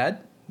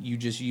instead, you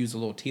just use a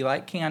little tea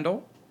light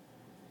candle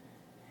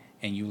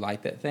and you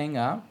light that thing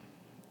up,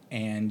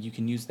 and you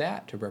can use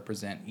that to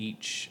represent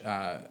each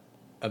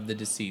of the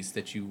deceased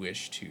that you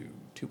wish to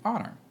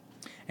honor.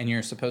 And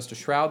you're supposed to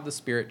shroud the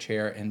spirit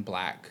chair in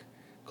black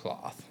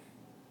cloth.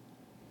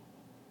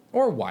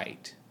 Or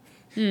white.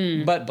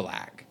 But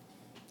black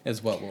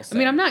is what we'll say. I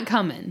mean, I'm not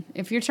coming.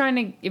 If you're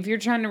trying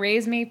to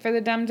raise me for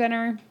the dumb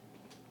dinner,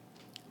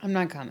 I'm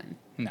not coming.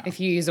 No. If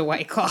you use a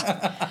white cloth.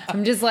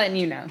 I'm just letting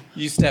you know.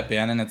 You step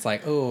in and it's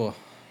like, oh,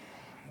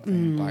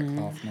 black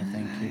cloth, no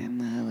thank you.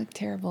 I look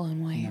terrible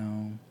in white.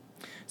 No.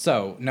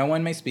 So, no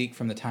one may speak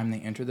from the time they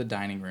enter the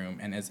dining room,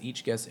 and as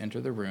each guest enter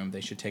the room, they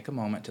should take a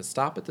moment to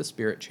stop at the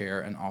spirit chair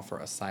and offer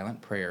a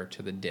silent prayer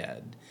to the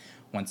dead.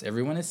 Once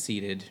everyone is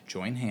seated,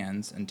 join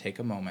hands and take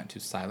a moment to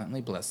silently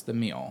bless the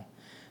meal.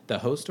 The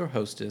host or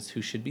hostess,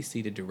 who should be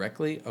seated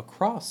directly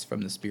across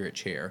from the spirit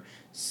chair,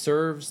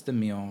 serves the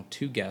meal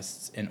to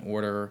guests in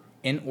order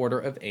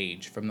of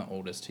age from the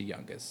oldest to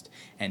youngest.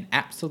 And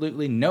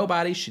absolutely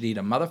nobody should eat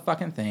a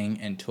motherfucking thing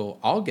until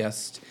all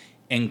guests,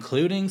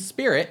 including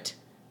spirit,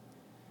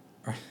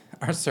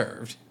 are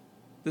served.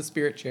 The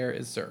spirit chair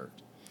is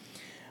served.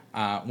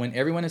 When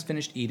everyone is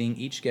finished eating,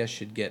 each guest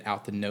should get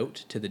out the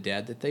note to the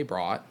dead that they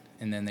brought,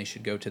 and then they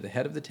should go to the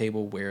head of the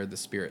table where the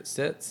spirit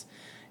sits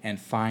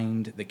and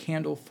find the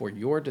candle for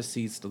your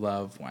deceased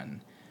loved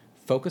one.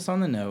 Focus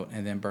on the note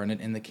and then burn it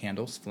in the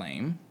candle's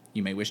flame.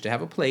 You may wish to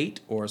have a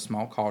plate or a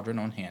small cauldron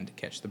on hand to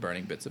catch the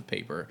burning bits of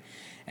paper,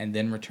 and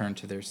then return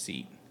to their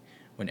seat.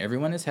 When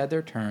everyone has had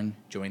their turn,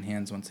 join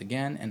hands once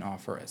again and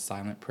offer a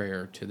silent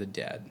prayer to the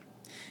dead.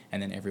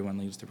 And then everyone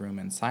leaves the room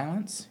in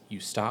silence. You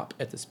stop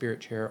at the spirit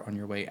chair on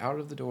your way out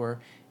of the door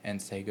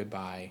and say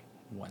goodbye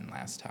one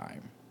last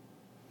time.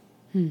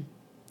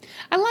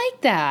 I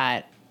like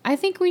that. I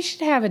think we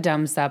should have a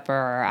dumb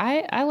supper.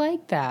 I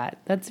like that.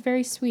 That's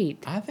very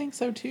sweet. I think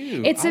so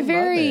too. It's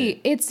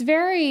very,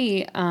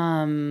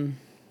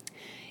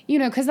 you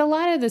know, because a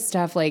lot of the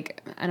stuff,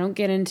 like, I don't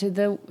get into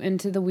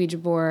the Ouija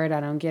board. I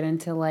don't get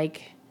into,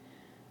 like,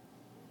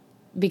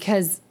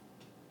 because,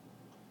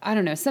 I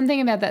don't know,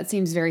 something about that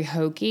seems very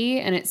hokey,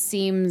 and it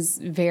seems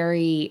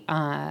very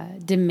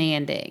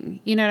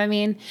demanding. You know what I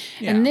mean?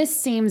 Yeah. And this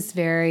seems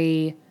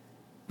very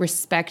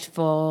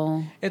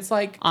respectful. It's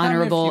like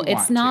honorable.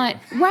 It's not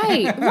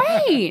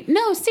right.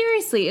 No,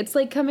 seriously. It's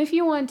like, come if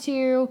you want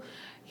to.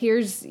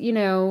 Here's, you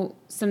know,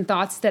 some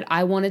thoughts that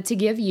I wanted to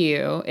give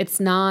you. It's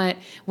not,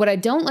 what I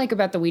don't like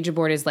about the Ouija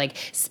board is like,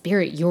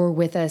 spirit, you're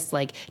with us.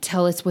 Like,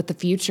 tell us what the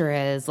future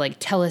is. Like,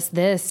 tell us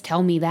this,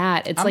 tell me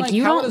that. It's like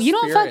you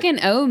don't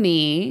fucking owe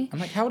me. I'm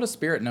like, how would a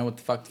spirit know what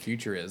the fuck the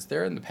future is?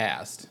 They're in the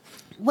past.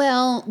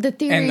 Well, the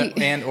theory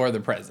and or the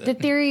present. The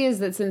theory is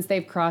that since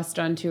they've crossed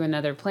onto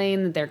another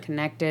plane, that they're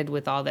connected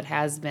with all that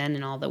has been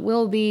and all that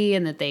will be,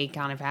 and that they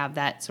kind of have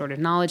that sort of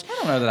knowledge. I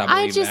don't know that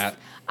I believe that.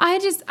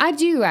 I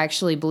do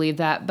actually believe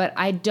that, but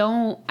I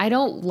don't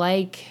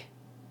like.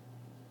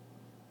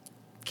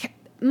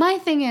 My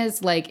thing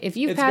is, like, if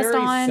you've passed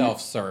on, it's very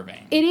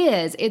self-serving. It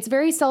is. It's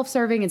very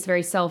self-serving. It's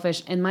very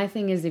selfish. And my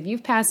thing is, if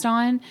you've passed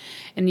on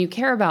and you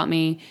care about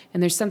me,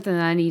 and there's something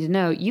that I need to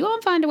know, you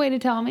gonna find a way to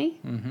tell me.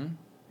 Mm-hmm.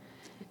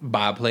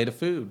 Buy a plate of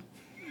food.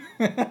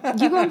 You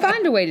gonna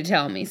find a way to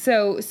tell me.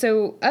 So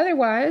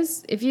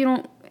otherwise, if you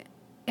don't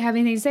have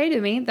anything to say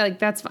to me, like,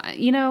 that's fine.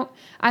 You know,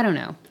 I don't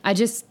know.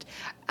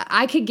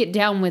 I could get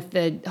down with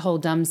the whole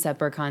dumb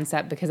supper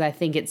concept because I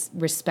think it's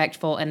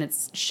respectful and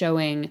it's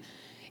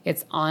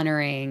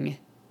honoring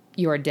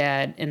your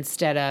dead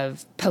instead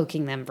of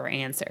poking them for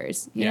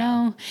answers, you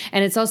know?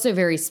 And it's also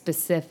very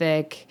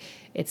specific.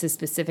 It's a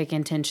specific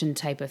intention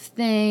type of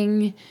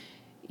thing.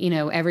 You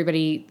know,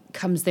 everybody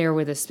comes there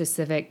with a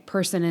specific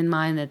person in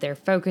mind that they're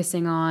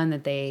focusing on,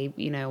 that they,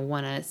 you know,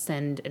 want to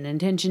send an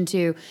intention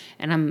to.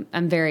 And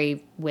I'm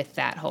very with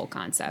that whole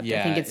concept.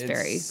 Yeah, I think it's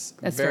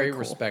very cool.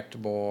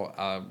 Respectable.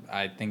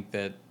 I think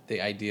that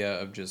the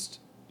idea of just,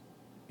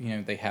 you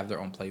know, they have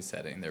their own place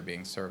setting. They're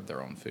being served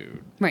their own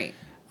food. Right.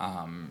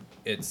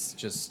 It's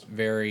just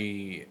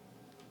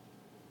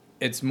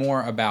it's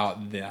more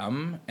about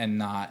them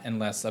and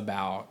less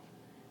about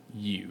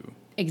you.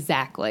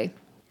 Exactly.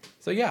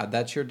 So yeah,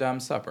 that's your dumb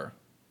supper.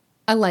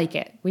 I like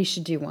it. We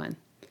should do one.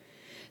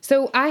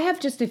 So I have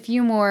just a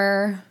few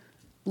more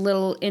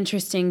little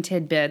interesting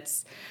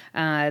tidbits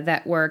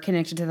that were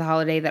connected to the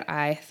holiday that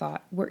I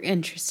thought were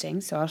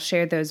interesting. So I'll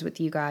share those with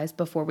you guys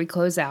before we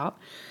close out.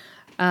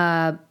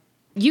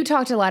 You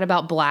talked a lot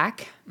about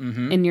black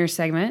in your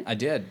segment. I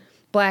did.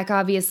 Black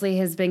obviously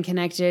has been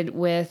connected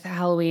with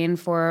Halloween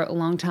for a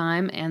long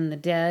time and the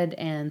dead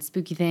and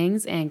spooky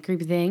things and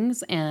creepy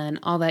things and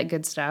all that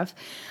good stuff.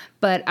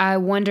 But I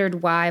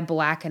wondered why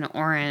black and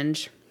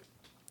orange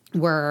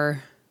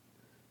were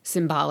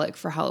symbolic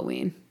for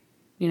Halloween,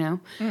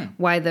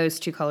 why those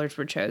two colors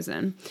were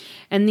chosen.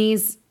 And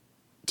these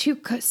two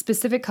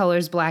specific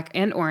colors, black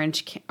and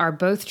orange, are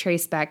both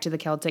traced back to the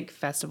Celtic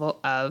festival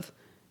of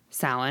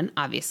Samhain,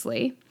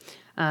 obviously.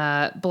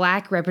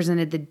 Black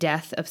represented the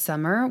death of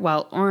summer,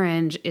 while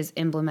orange is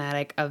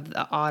emblematic of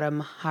the autumn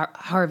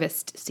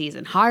harvest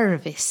season.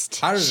 Harvest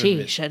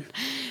season.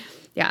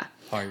 Yeah.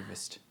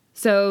 Harvest.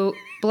 So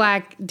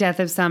black, death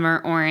of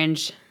summer,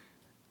 orange,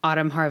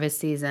 autumn harvest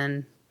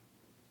season.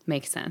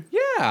 Makes sense.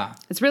 Yeah.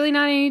 It's really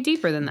not any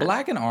deeper than that.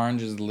 Black and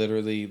orange is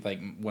literally like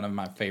one of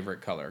my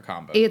favorite color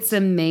combos. It's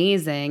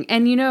amazing.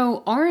 And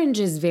orange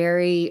is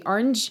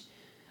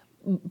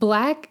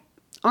black,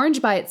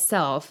 orange by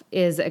itself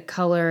is a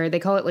color, they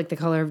call it like the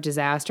color of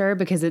disaster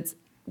because it's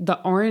the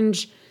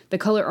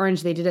color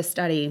orange. They did a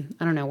study,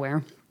 I don't know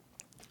where.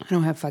 I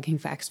don't have fucking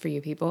facts for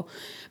you people.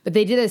 But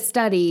they did a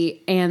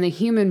study and the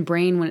human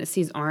brain, when it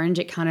sees orange,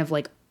 it kind of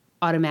like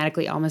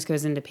automatically almost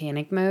goes into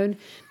panic mode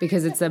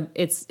because it's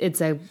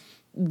a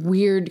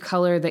weird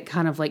color that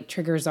kind of like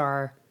triggers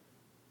our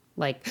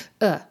pay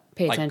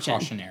attention.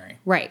 Like cautionary.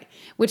 Right.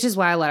 Which is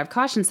why a lot of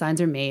caution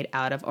signs are made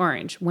out of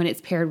orange. When it's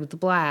paired with the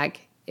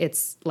black,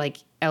 it's like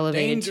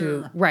elevated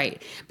Danger. to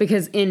right.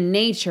 Because in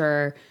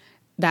nature,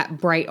 that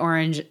bright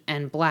orange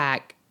and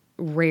black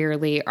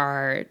rarely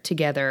are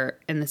together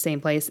in the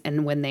same place.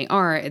 And when they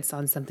are, it's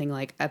on something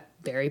like a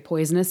very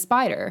poisonous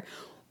spider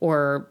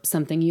or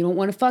something you don't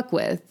want to fuck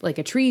with, like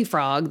a tree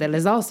frog that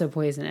is also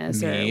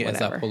poisonous or Me,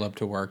 whatever. as I pull up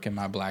to work in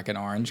my black and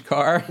orange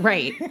car.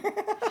 Right.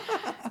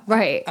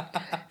 Right.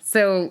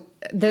 So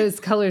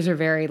those colors are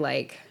very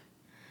like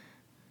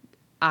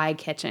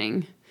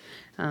eye-catching.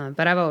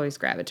 But I've always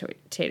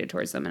gravitated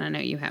towards them, and I know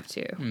you have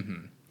too.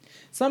 Mm-hmm.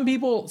 Some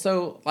people,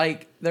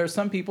 there's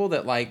some people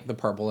that like the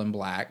purple and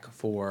black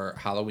for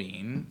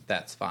Halloween.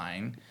 That's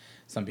fine.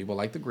 Some people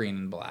like the green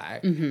and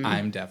black. Mm-hmm.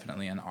 I'm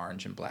definitely an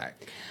orange and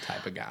black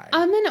type of guy.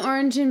 I'm an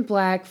orange and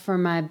black for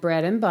my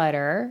bread and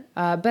butter,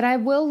 but I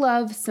will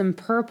love some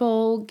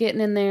purple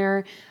getting in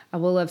there. I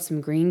will love some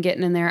green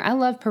getting in there. I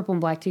love purple and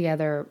black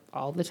together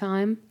all the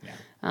time.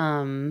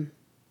 Yeah.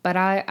 But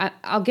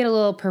I'll get a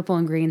little purple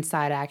and green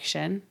side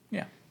action.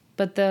 Yeah.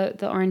 But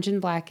the orange and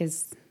black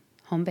is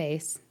home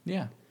base.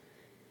 Yeah.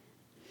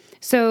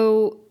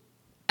 So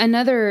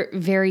another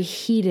very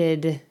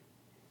heated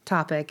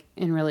topic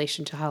in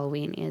relation to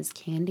Halloween is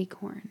candy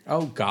corn.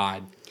 Oh,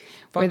 God.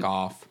 Fuck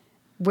off.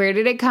 Where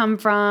did it come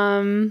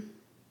from?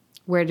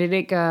 Where did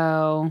it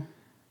go?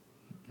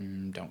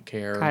 Don't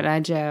care. Cut-Eye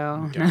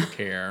Joe. Don't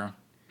care.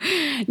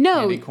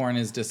 No. Candy corn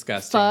is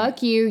disgusting.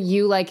 Fuck you.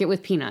 You like it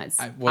with peanuts.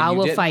 I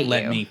will fight you.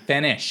 Let me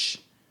finish.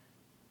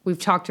 We've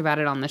talked about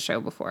it on the show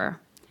before.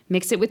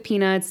 Mix it with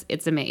peanuts.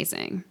 It's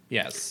amazing.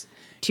 Yes.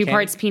 2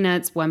 parts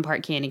peanuts, 1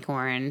 part candy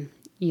corn.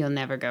 You'll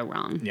never go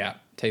wrong. Yeah.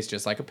 Tastes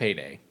just like a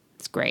payday.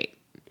 It's great.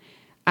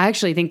 I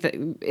actually think that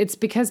it's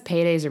because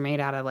paydays are made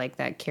out of like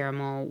that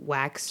caramel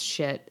wax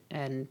shit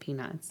and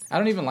peanuts. I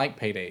don't even like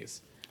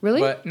paydays.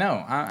 Really? But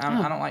no,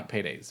 I don't like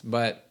paydays.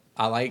 But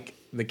I like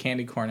the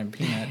candy corn and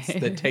peanuts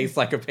that taste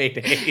like a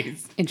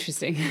paydays.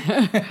 Interesting.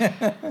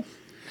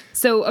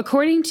 So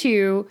according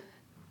to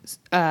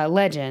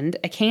legend,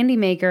 a candy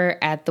maker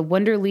at the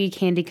Wonderly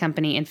Candy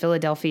Company in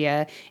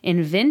Philadelphia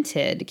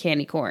invented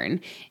candy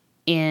corn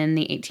in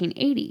the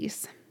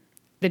 1880s.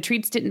 The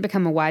treats didn't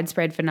become a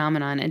widespread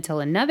phenomenon until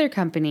another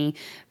company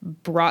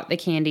brought the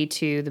candy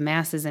to the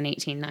masses in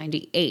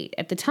 1898.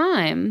 At the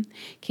time,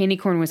 candy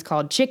corn was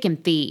called chicken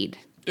feed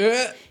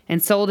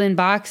and sold in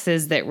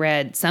boxes that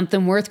read,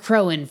 "Something worth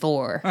crowing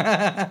for."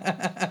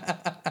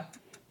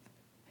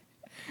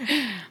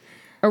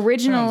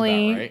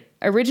 Originally,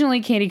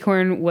 candy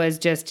corn was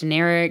just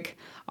generic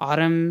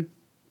autumn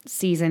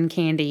season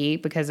candy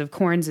because of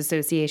corn's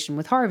association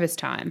with harvest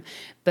time.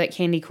 But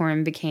candy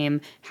corn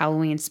became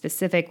Halloween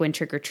specific when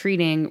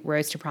trick-or-treating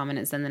rose to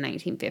prominence in the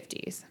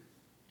 1950s.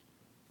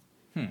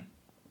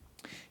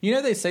 You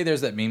know, they say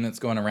there's that meme that's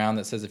going around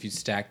that says if you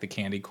stack the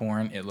candy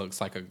corn, it looks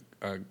like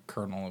a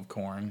kernel of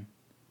corn.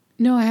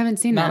 No, I haven't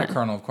seen that. Not a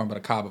kernel of corn, but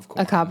a cob of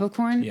corn. A cob of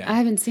corn? Yeah. I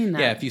haven't seen that.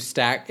 Yeah, if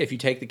you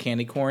take the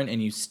candy corn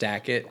and you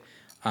stack it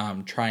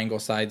triangle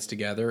sides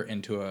together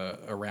into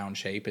a round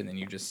shape, and then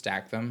you just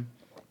stack them,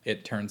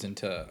 it turns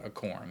into a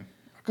corn.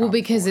 Well,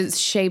 because it's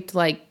shaped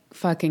like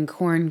fucking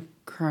corn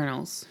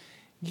kernels.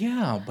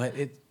 Yeah, but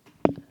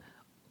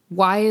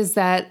Why is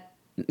that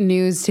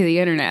news to the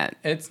internet?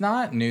 It's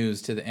not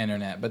news to the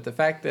internet, but the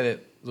fact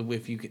that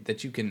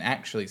that you can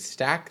actually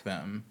stack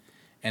them,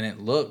 and it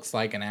looks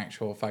like an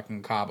actual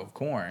fucking cob of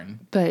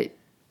corn. But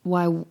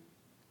why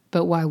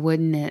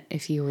wouldn't it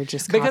if you were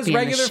just copying because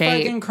regular the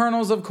shape? fucking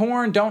kernels of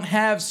corn don't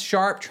have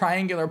sharp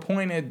triangular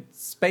pointed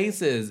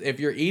spaces. If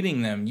you're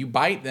eating them, you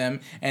bite them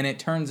and it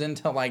turns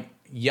into like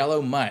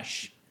yellow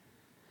mush.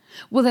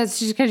 Well, that's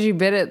just because you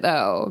bit it,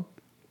 though.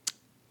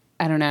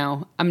 I don't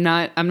know. I'm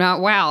not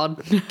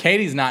wowed.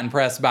 Katie's not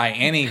impressed by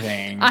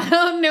anything. I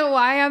don't know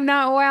why I'm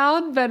not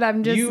wowed, but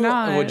I'm just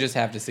not. You would just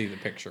have to see the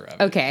picture of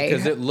it. Okay.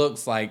 Because it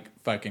looks like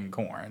fucking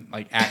corn.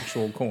 Like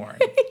actual corn.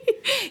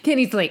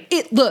 Kenny's like,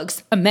 it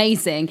looks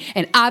amazing,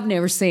 and I've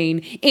never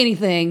seen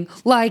anything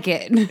like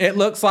it. It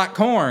looks like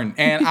corn,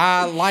 and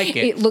I like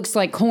it. It looks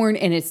like corn,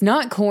 and it's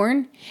not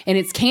corn, and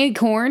it's candy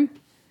corn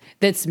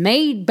that's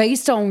made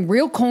based on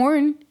real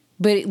corn,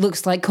 but it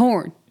looks like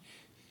corn.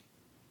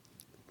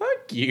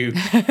 Fuck you.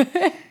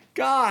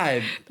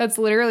 God. That's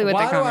literally what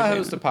Why they're do I commenting.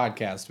 host a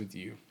podcast with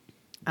you?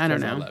 I don't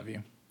Because know. I love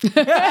you.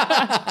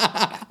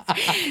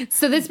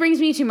 So this brings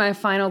me to my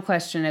final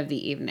question of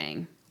the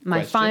evening.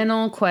 My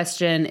final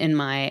question in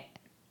my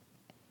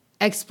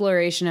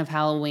exploration of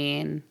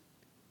Halloween.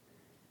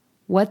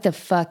 What the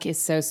fuck is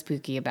so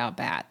spooky about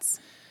bats?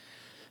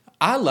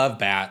 I love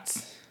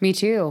bats. Me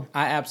too.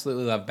 I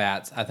absolutely love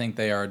bats. I think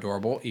they are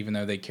adorable, even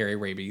though they carry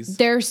rabies.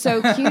 They're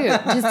so cute.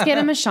 Just get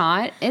them a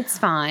shot. It's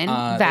fine.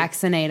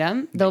 Vaccinate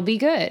them. They'll be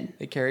good.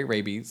 They carry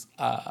rabies.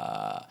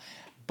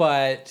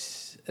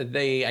 But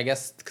they, I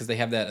guess, because they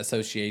have that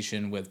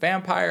association with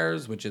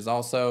vampires, which is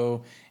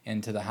also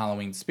into the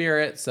Halloween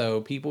spirit.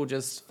 So people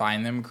just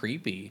find them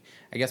creepy.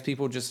 I guess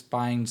people just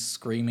find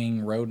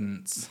screaming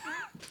rodents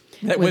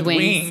with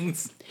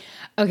wings.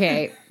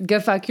 Okay, go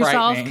fuck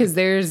yourself, Frightening. because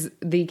there's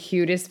the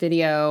cutest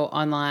video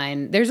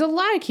online. There's a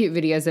lot of cute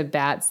videos of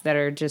bats that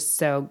are just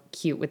so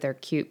cute with their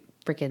cute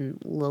freaking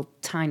little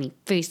tiny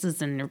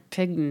faces and their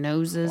pig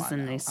noses.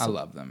 I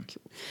love them.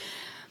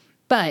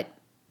 But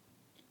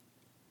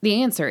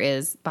the answer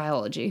is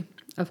biology,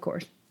 of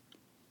course.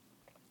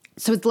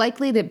 So it's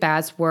likely that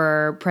bats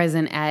were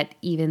present at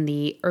even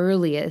the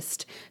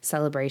earliest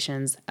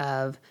celebrations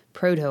of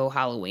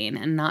proto-Halloween,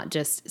 and not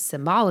just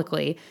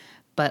symbolically,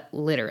 but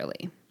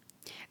literally.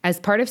 As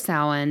part of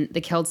Samhain,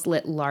 the Celts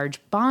lit large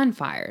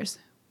bonfires.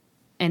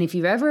 And if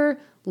you've ever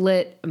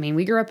lit, I mean,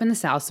 we grew up in the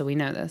South, so we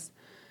know this.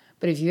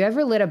 But if you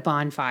ever lit a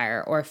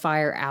bonfire or a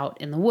fire out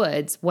in the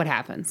woods, what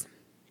happens?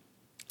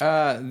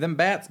 Them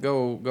bats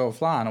go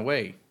flying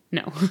away.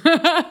 No.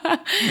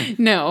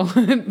 No.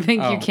 Thank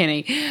you, Oh.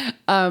 Kenny.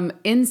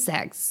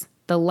 Insects.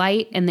 The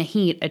light and the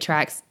heat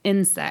attracts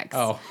insects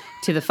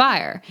to the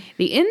fire.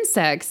 The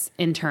insects,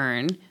 in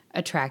turn,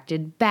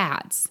 attracted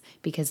bats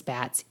because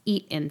bats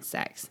eat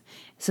insects.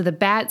 So the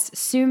bats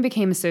soon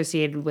became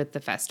associated with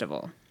the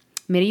festival.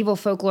 Medieval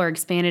folklore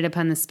expanded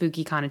upon the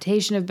spooky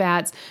connotation of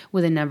bats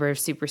with a number of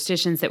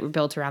superstitions that were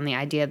built around the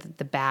idea that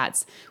the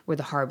bats were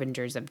the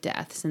harbingers of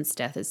death, since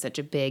death is such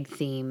a big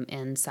theme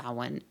in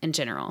Samhain in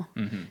general.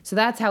 Mm-hmm. So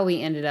that's how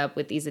we ended up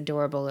with these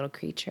adorable little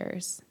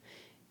creatures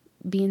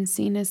being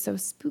seen as so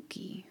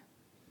spooky,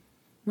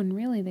 when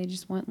really they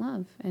just want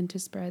love and to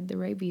spread the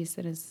rabies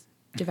that is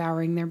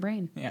devouring their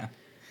brain. Yeah.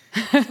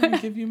 Just want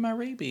to give you my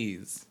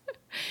rabies.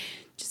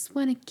 Just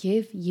want to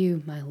give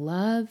you my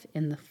love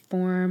in the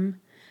form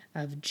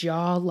of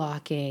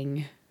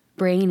jaw-locking,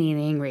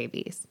 brain-eating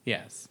rabies.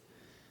 Yes.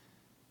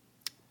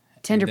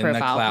 Tinder And then the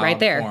profile, cloud right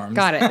there. forms.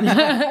 Got it.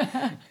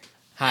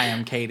 Hi,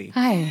 I'm Katie.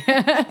 Hi.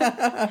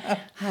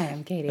 Hi,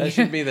 I'm Katie. That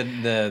should be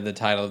the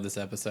title of this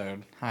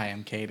episode. Hi,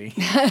 I'm Katie.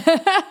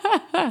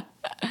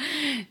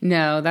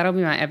 No, that'll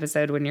be my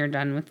episode when you're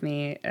done with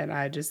me, and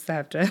I just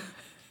have to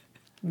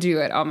do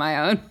it on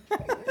my own.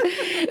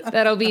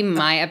 That'll be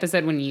my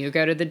episode when you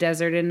go to the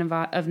desert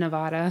of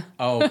Nevada.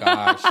 Oh,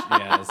 gosh,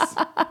 yes.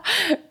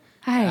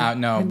 Hi,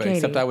 No, I'm but Katie.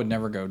 except I would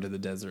never go to the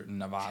desert in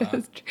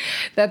Nevada.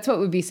 That's what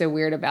would be so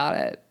weird about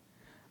it.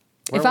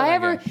 Where If would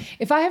I go?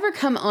 if I ever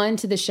come on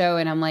to the show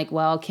and I'm like,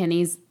 well,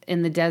 Kenny's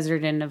in the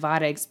desert in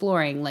Nevada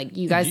exploring, like,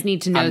 you guys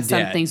need to know I'm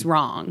dead. something's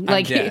wrong. I'm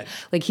Like, dead.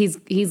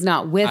 he's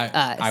not with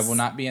us. I will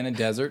not be in a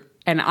desert.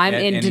 And I'm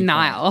at in any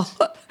denial.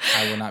 point.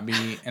 I will not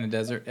be in a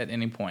desert at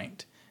any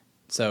point.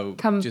 So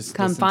Come just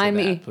come listen find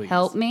to me, that, please.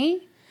 help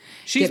me.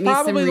 She's Get me some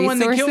probably the one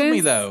that killed me,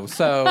 resources. though.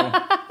 So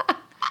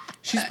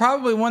she's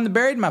probably the one that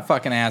buried my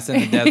fucking ass in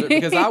the desert,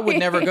 because I would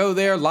never go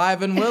there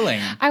live and willing.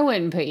 I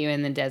wouldn't put you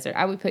in the desert.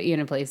 I would put you in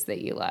a place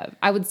that you love.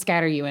 I would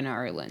scatter you in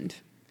Ireland.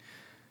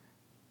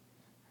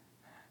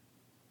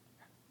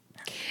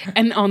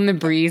 And on the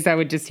breeze, I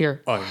would just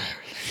hear, Oh,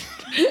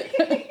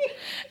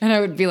 and I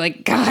would be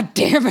like, God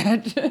damn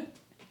it.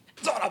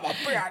 son of a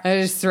bitch. I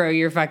just throw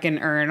your fucking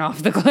urn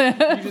off the cliff.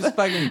 You just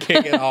fucking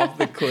kick it off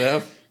the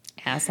cliff.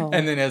 Asshole.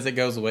 And then as it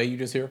goes away, you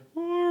just hear,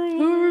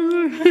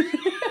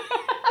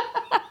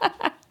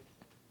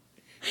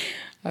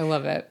 I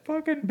love it.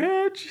 fucking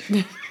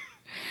bitch.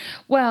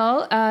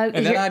 Well,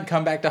 And then I'd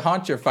come back to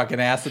haunt your fucking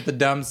ass at the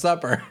dumb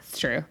supper. it's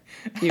true.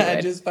 You I'd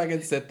would. just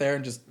fucking sit there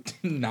and just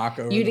knock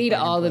over You'd the eat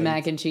fucking all the plates.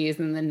 mac and cheese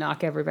and then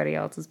knock everybody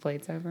else's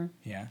plates over.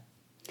 Yeah.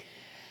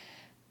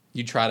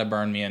 You try to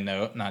burn me a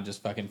note, and I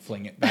just fucking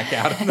fling it back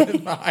out of the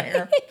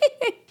fire.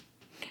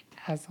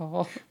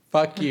 Asshole.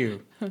 Fuck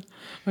you.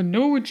 I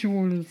know what you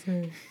want to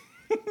say.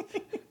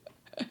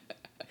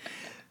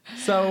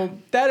 So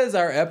that is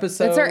our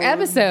episode. That's our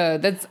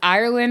episode. That's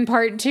Ireland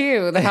Part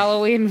 2, the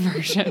Halloween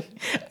version.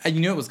 You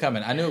knew it was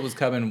coming. I knew it was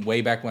coming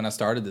way back when I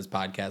started this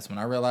podcast. When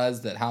I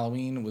realized that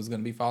Halloween was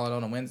going to be falling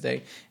on a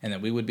Wednesday and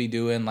that we would be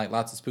doing like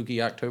lots of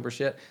spooky October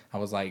shit, I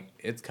was like,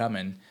 it's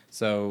coming.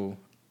 So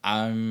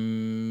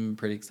I'm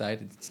pretty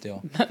excited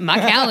still. My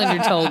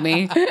calendar told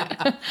me.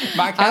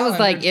 I was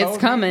like, it's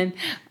coming.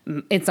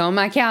 It's on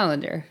my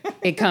calendar.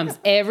 It comes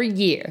every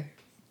year.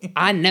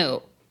 I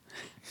know.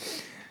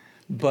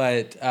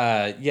 But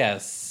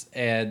yes,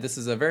 and this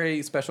is a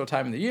very special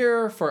time of the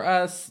year for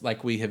us,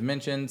 like we have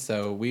mentioned.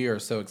 So we are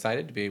so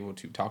excited to be able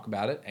to talk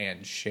about it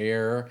and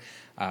share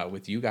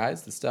with you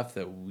guys the stuff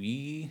that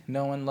we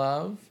know and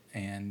love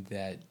and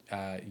that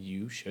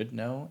you should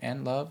know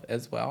and love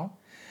as well.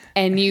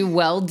 And you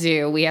well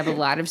do. We have a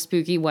lot of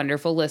spooky,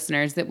 wonderful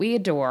listeners that we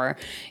adore.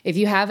 If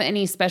you have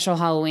any special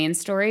Halloween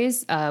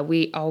stories,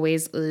 we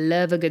always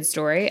love a good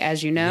story,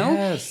 as you know.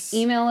 Yes.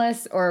 Email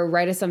us or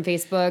write us on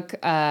Facebook.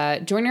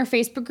 Join our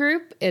Facebook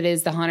group. It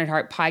is the Haunted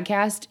Heart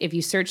Podcast. If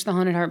you search the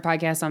Haunted Heart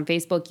Podcast on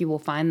Facebook, you will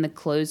find the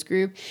closed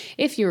group.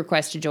 If you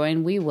request to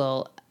join, we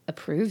will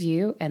approve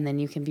you, and then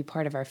you can be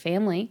part of our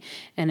family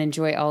and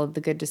enjoy all of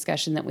the good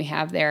discussion that we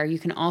have there. You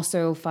can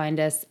also find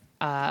us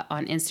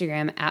on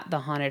Instagram at The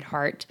Haunted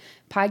Heart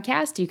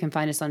Podcast. You can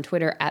find us on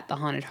Twitter at The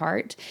Haunted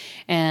Heart.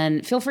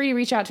 And feel free to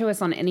reach out to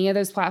us on any of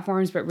those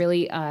platforms. But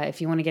really, if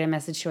you want to get a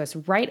message to us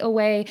right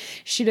away,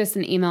 shoot us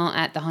an email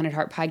at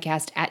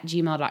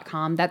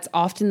thehauntedheartpodcast@gmail.com. That's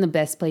often the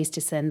best place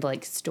to send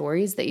like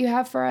stories that you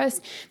have for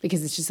us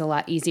because it's just a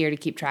lot easier to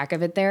keep track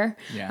of it there.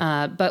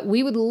 Yeah. But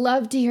we would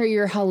love to hear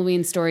your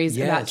Halloween stories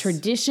about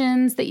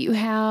traditions that you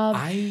have,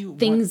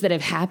 things that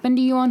have happened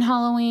to you on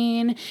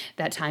Halloween,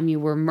 that time you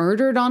were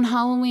murdered on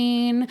Halloween.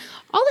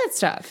 All that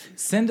stuff.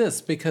 Send us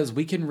because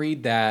we can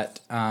read that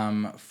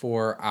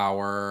for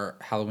our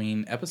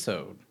Halloween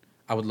episode.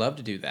 I would love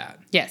to do that.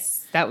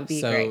 Yes, that would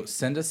be great. So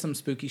send us some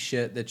spooky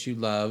shit that you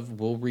love.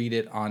 We'll read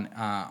it on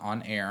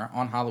air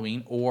on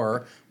Halloween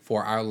or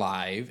for our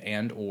live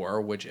and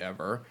or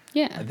whichever.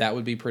 Yeah. That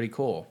would be pretty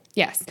cool.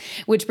 Yes,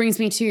 which brings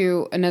me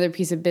to another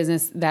piece of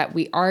business that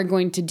we are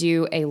going to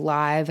do a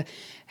live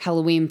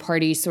Halloween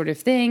party sort of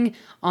thing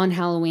on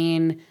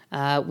Halloween.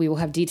 We will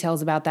have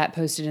details about that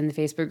posted in the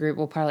Facebook group.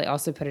 We'll probably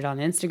also put it on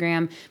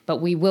Instagram,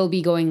 but we will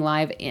be going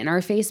live in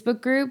our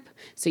Facebook group.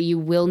 So you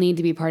will need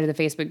to be part of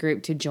the Facebook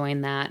group to join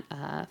that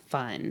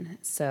fun.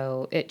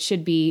 So it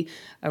should be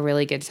a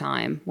really good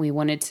time.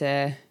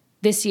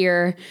 This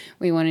year,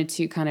 we wanted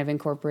to kind of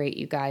incorporate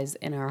you guys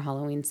in our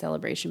Halloween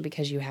celebration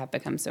because you have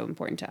become so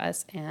important to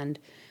us and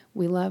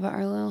we love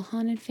our little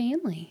haunted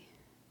family.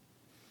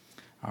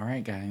 All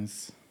right,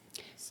 guys.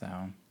 So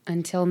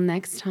until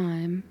next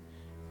time,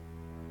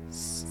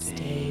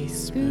 stay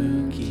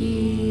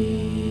spooky.